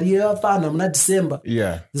Maria Fanam, December.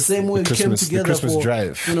 Yeah. The same way we came together for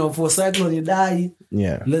drive. For Cyclone Idai.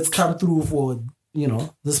 Yeah. Let's come through for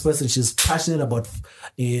this person. She's passionate about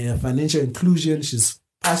financial inclusion. She's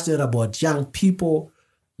passionate about young people.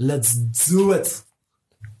 Let's do it.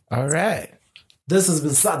 All right. This has been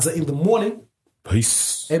Sadza in the Morning.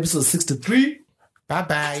 Peace. Episode 63.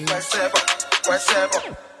 Bye-bye.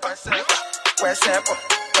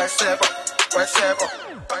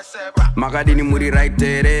 Magadini muri right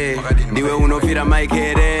there. Niwe unofira mic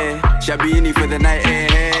here. Shabini for the night.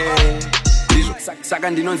 Saka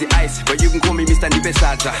ndinonzi ice, but you can call me Mr.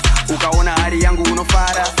 Ndipesata. Ukaona hari yangu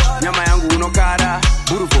unofara, nyama yangu unokara.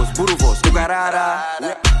 Burufos, tukarara.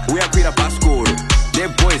 Uyakwira paskoro. The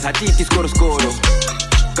boys hatiti skoro.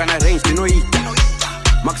 Kana range tinoita.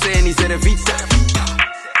 Maxeni serevita.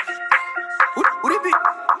 Uripi?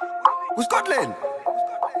 Scotland.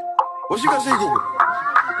 What you gonna say, Google?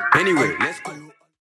 Anyway, let's go.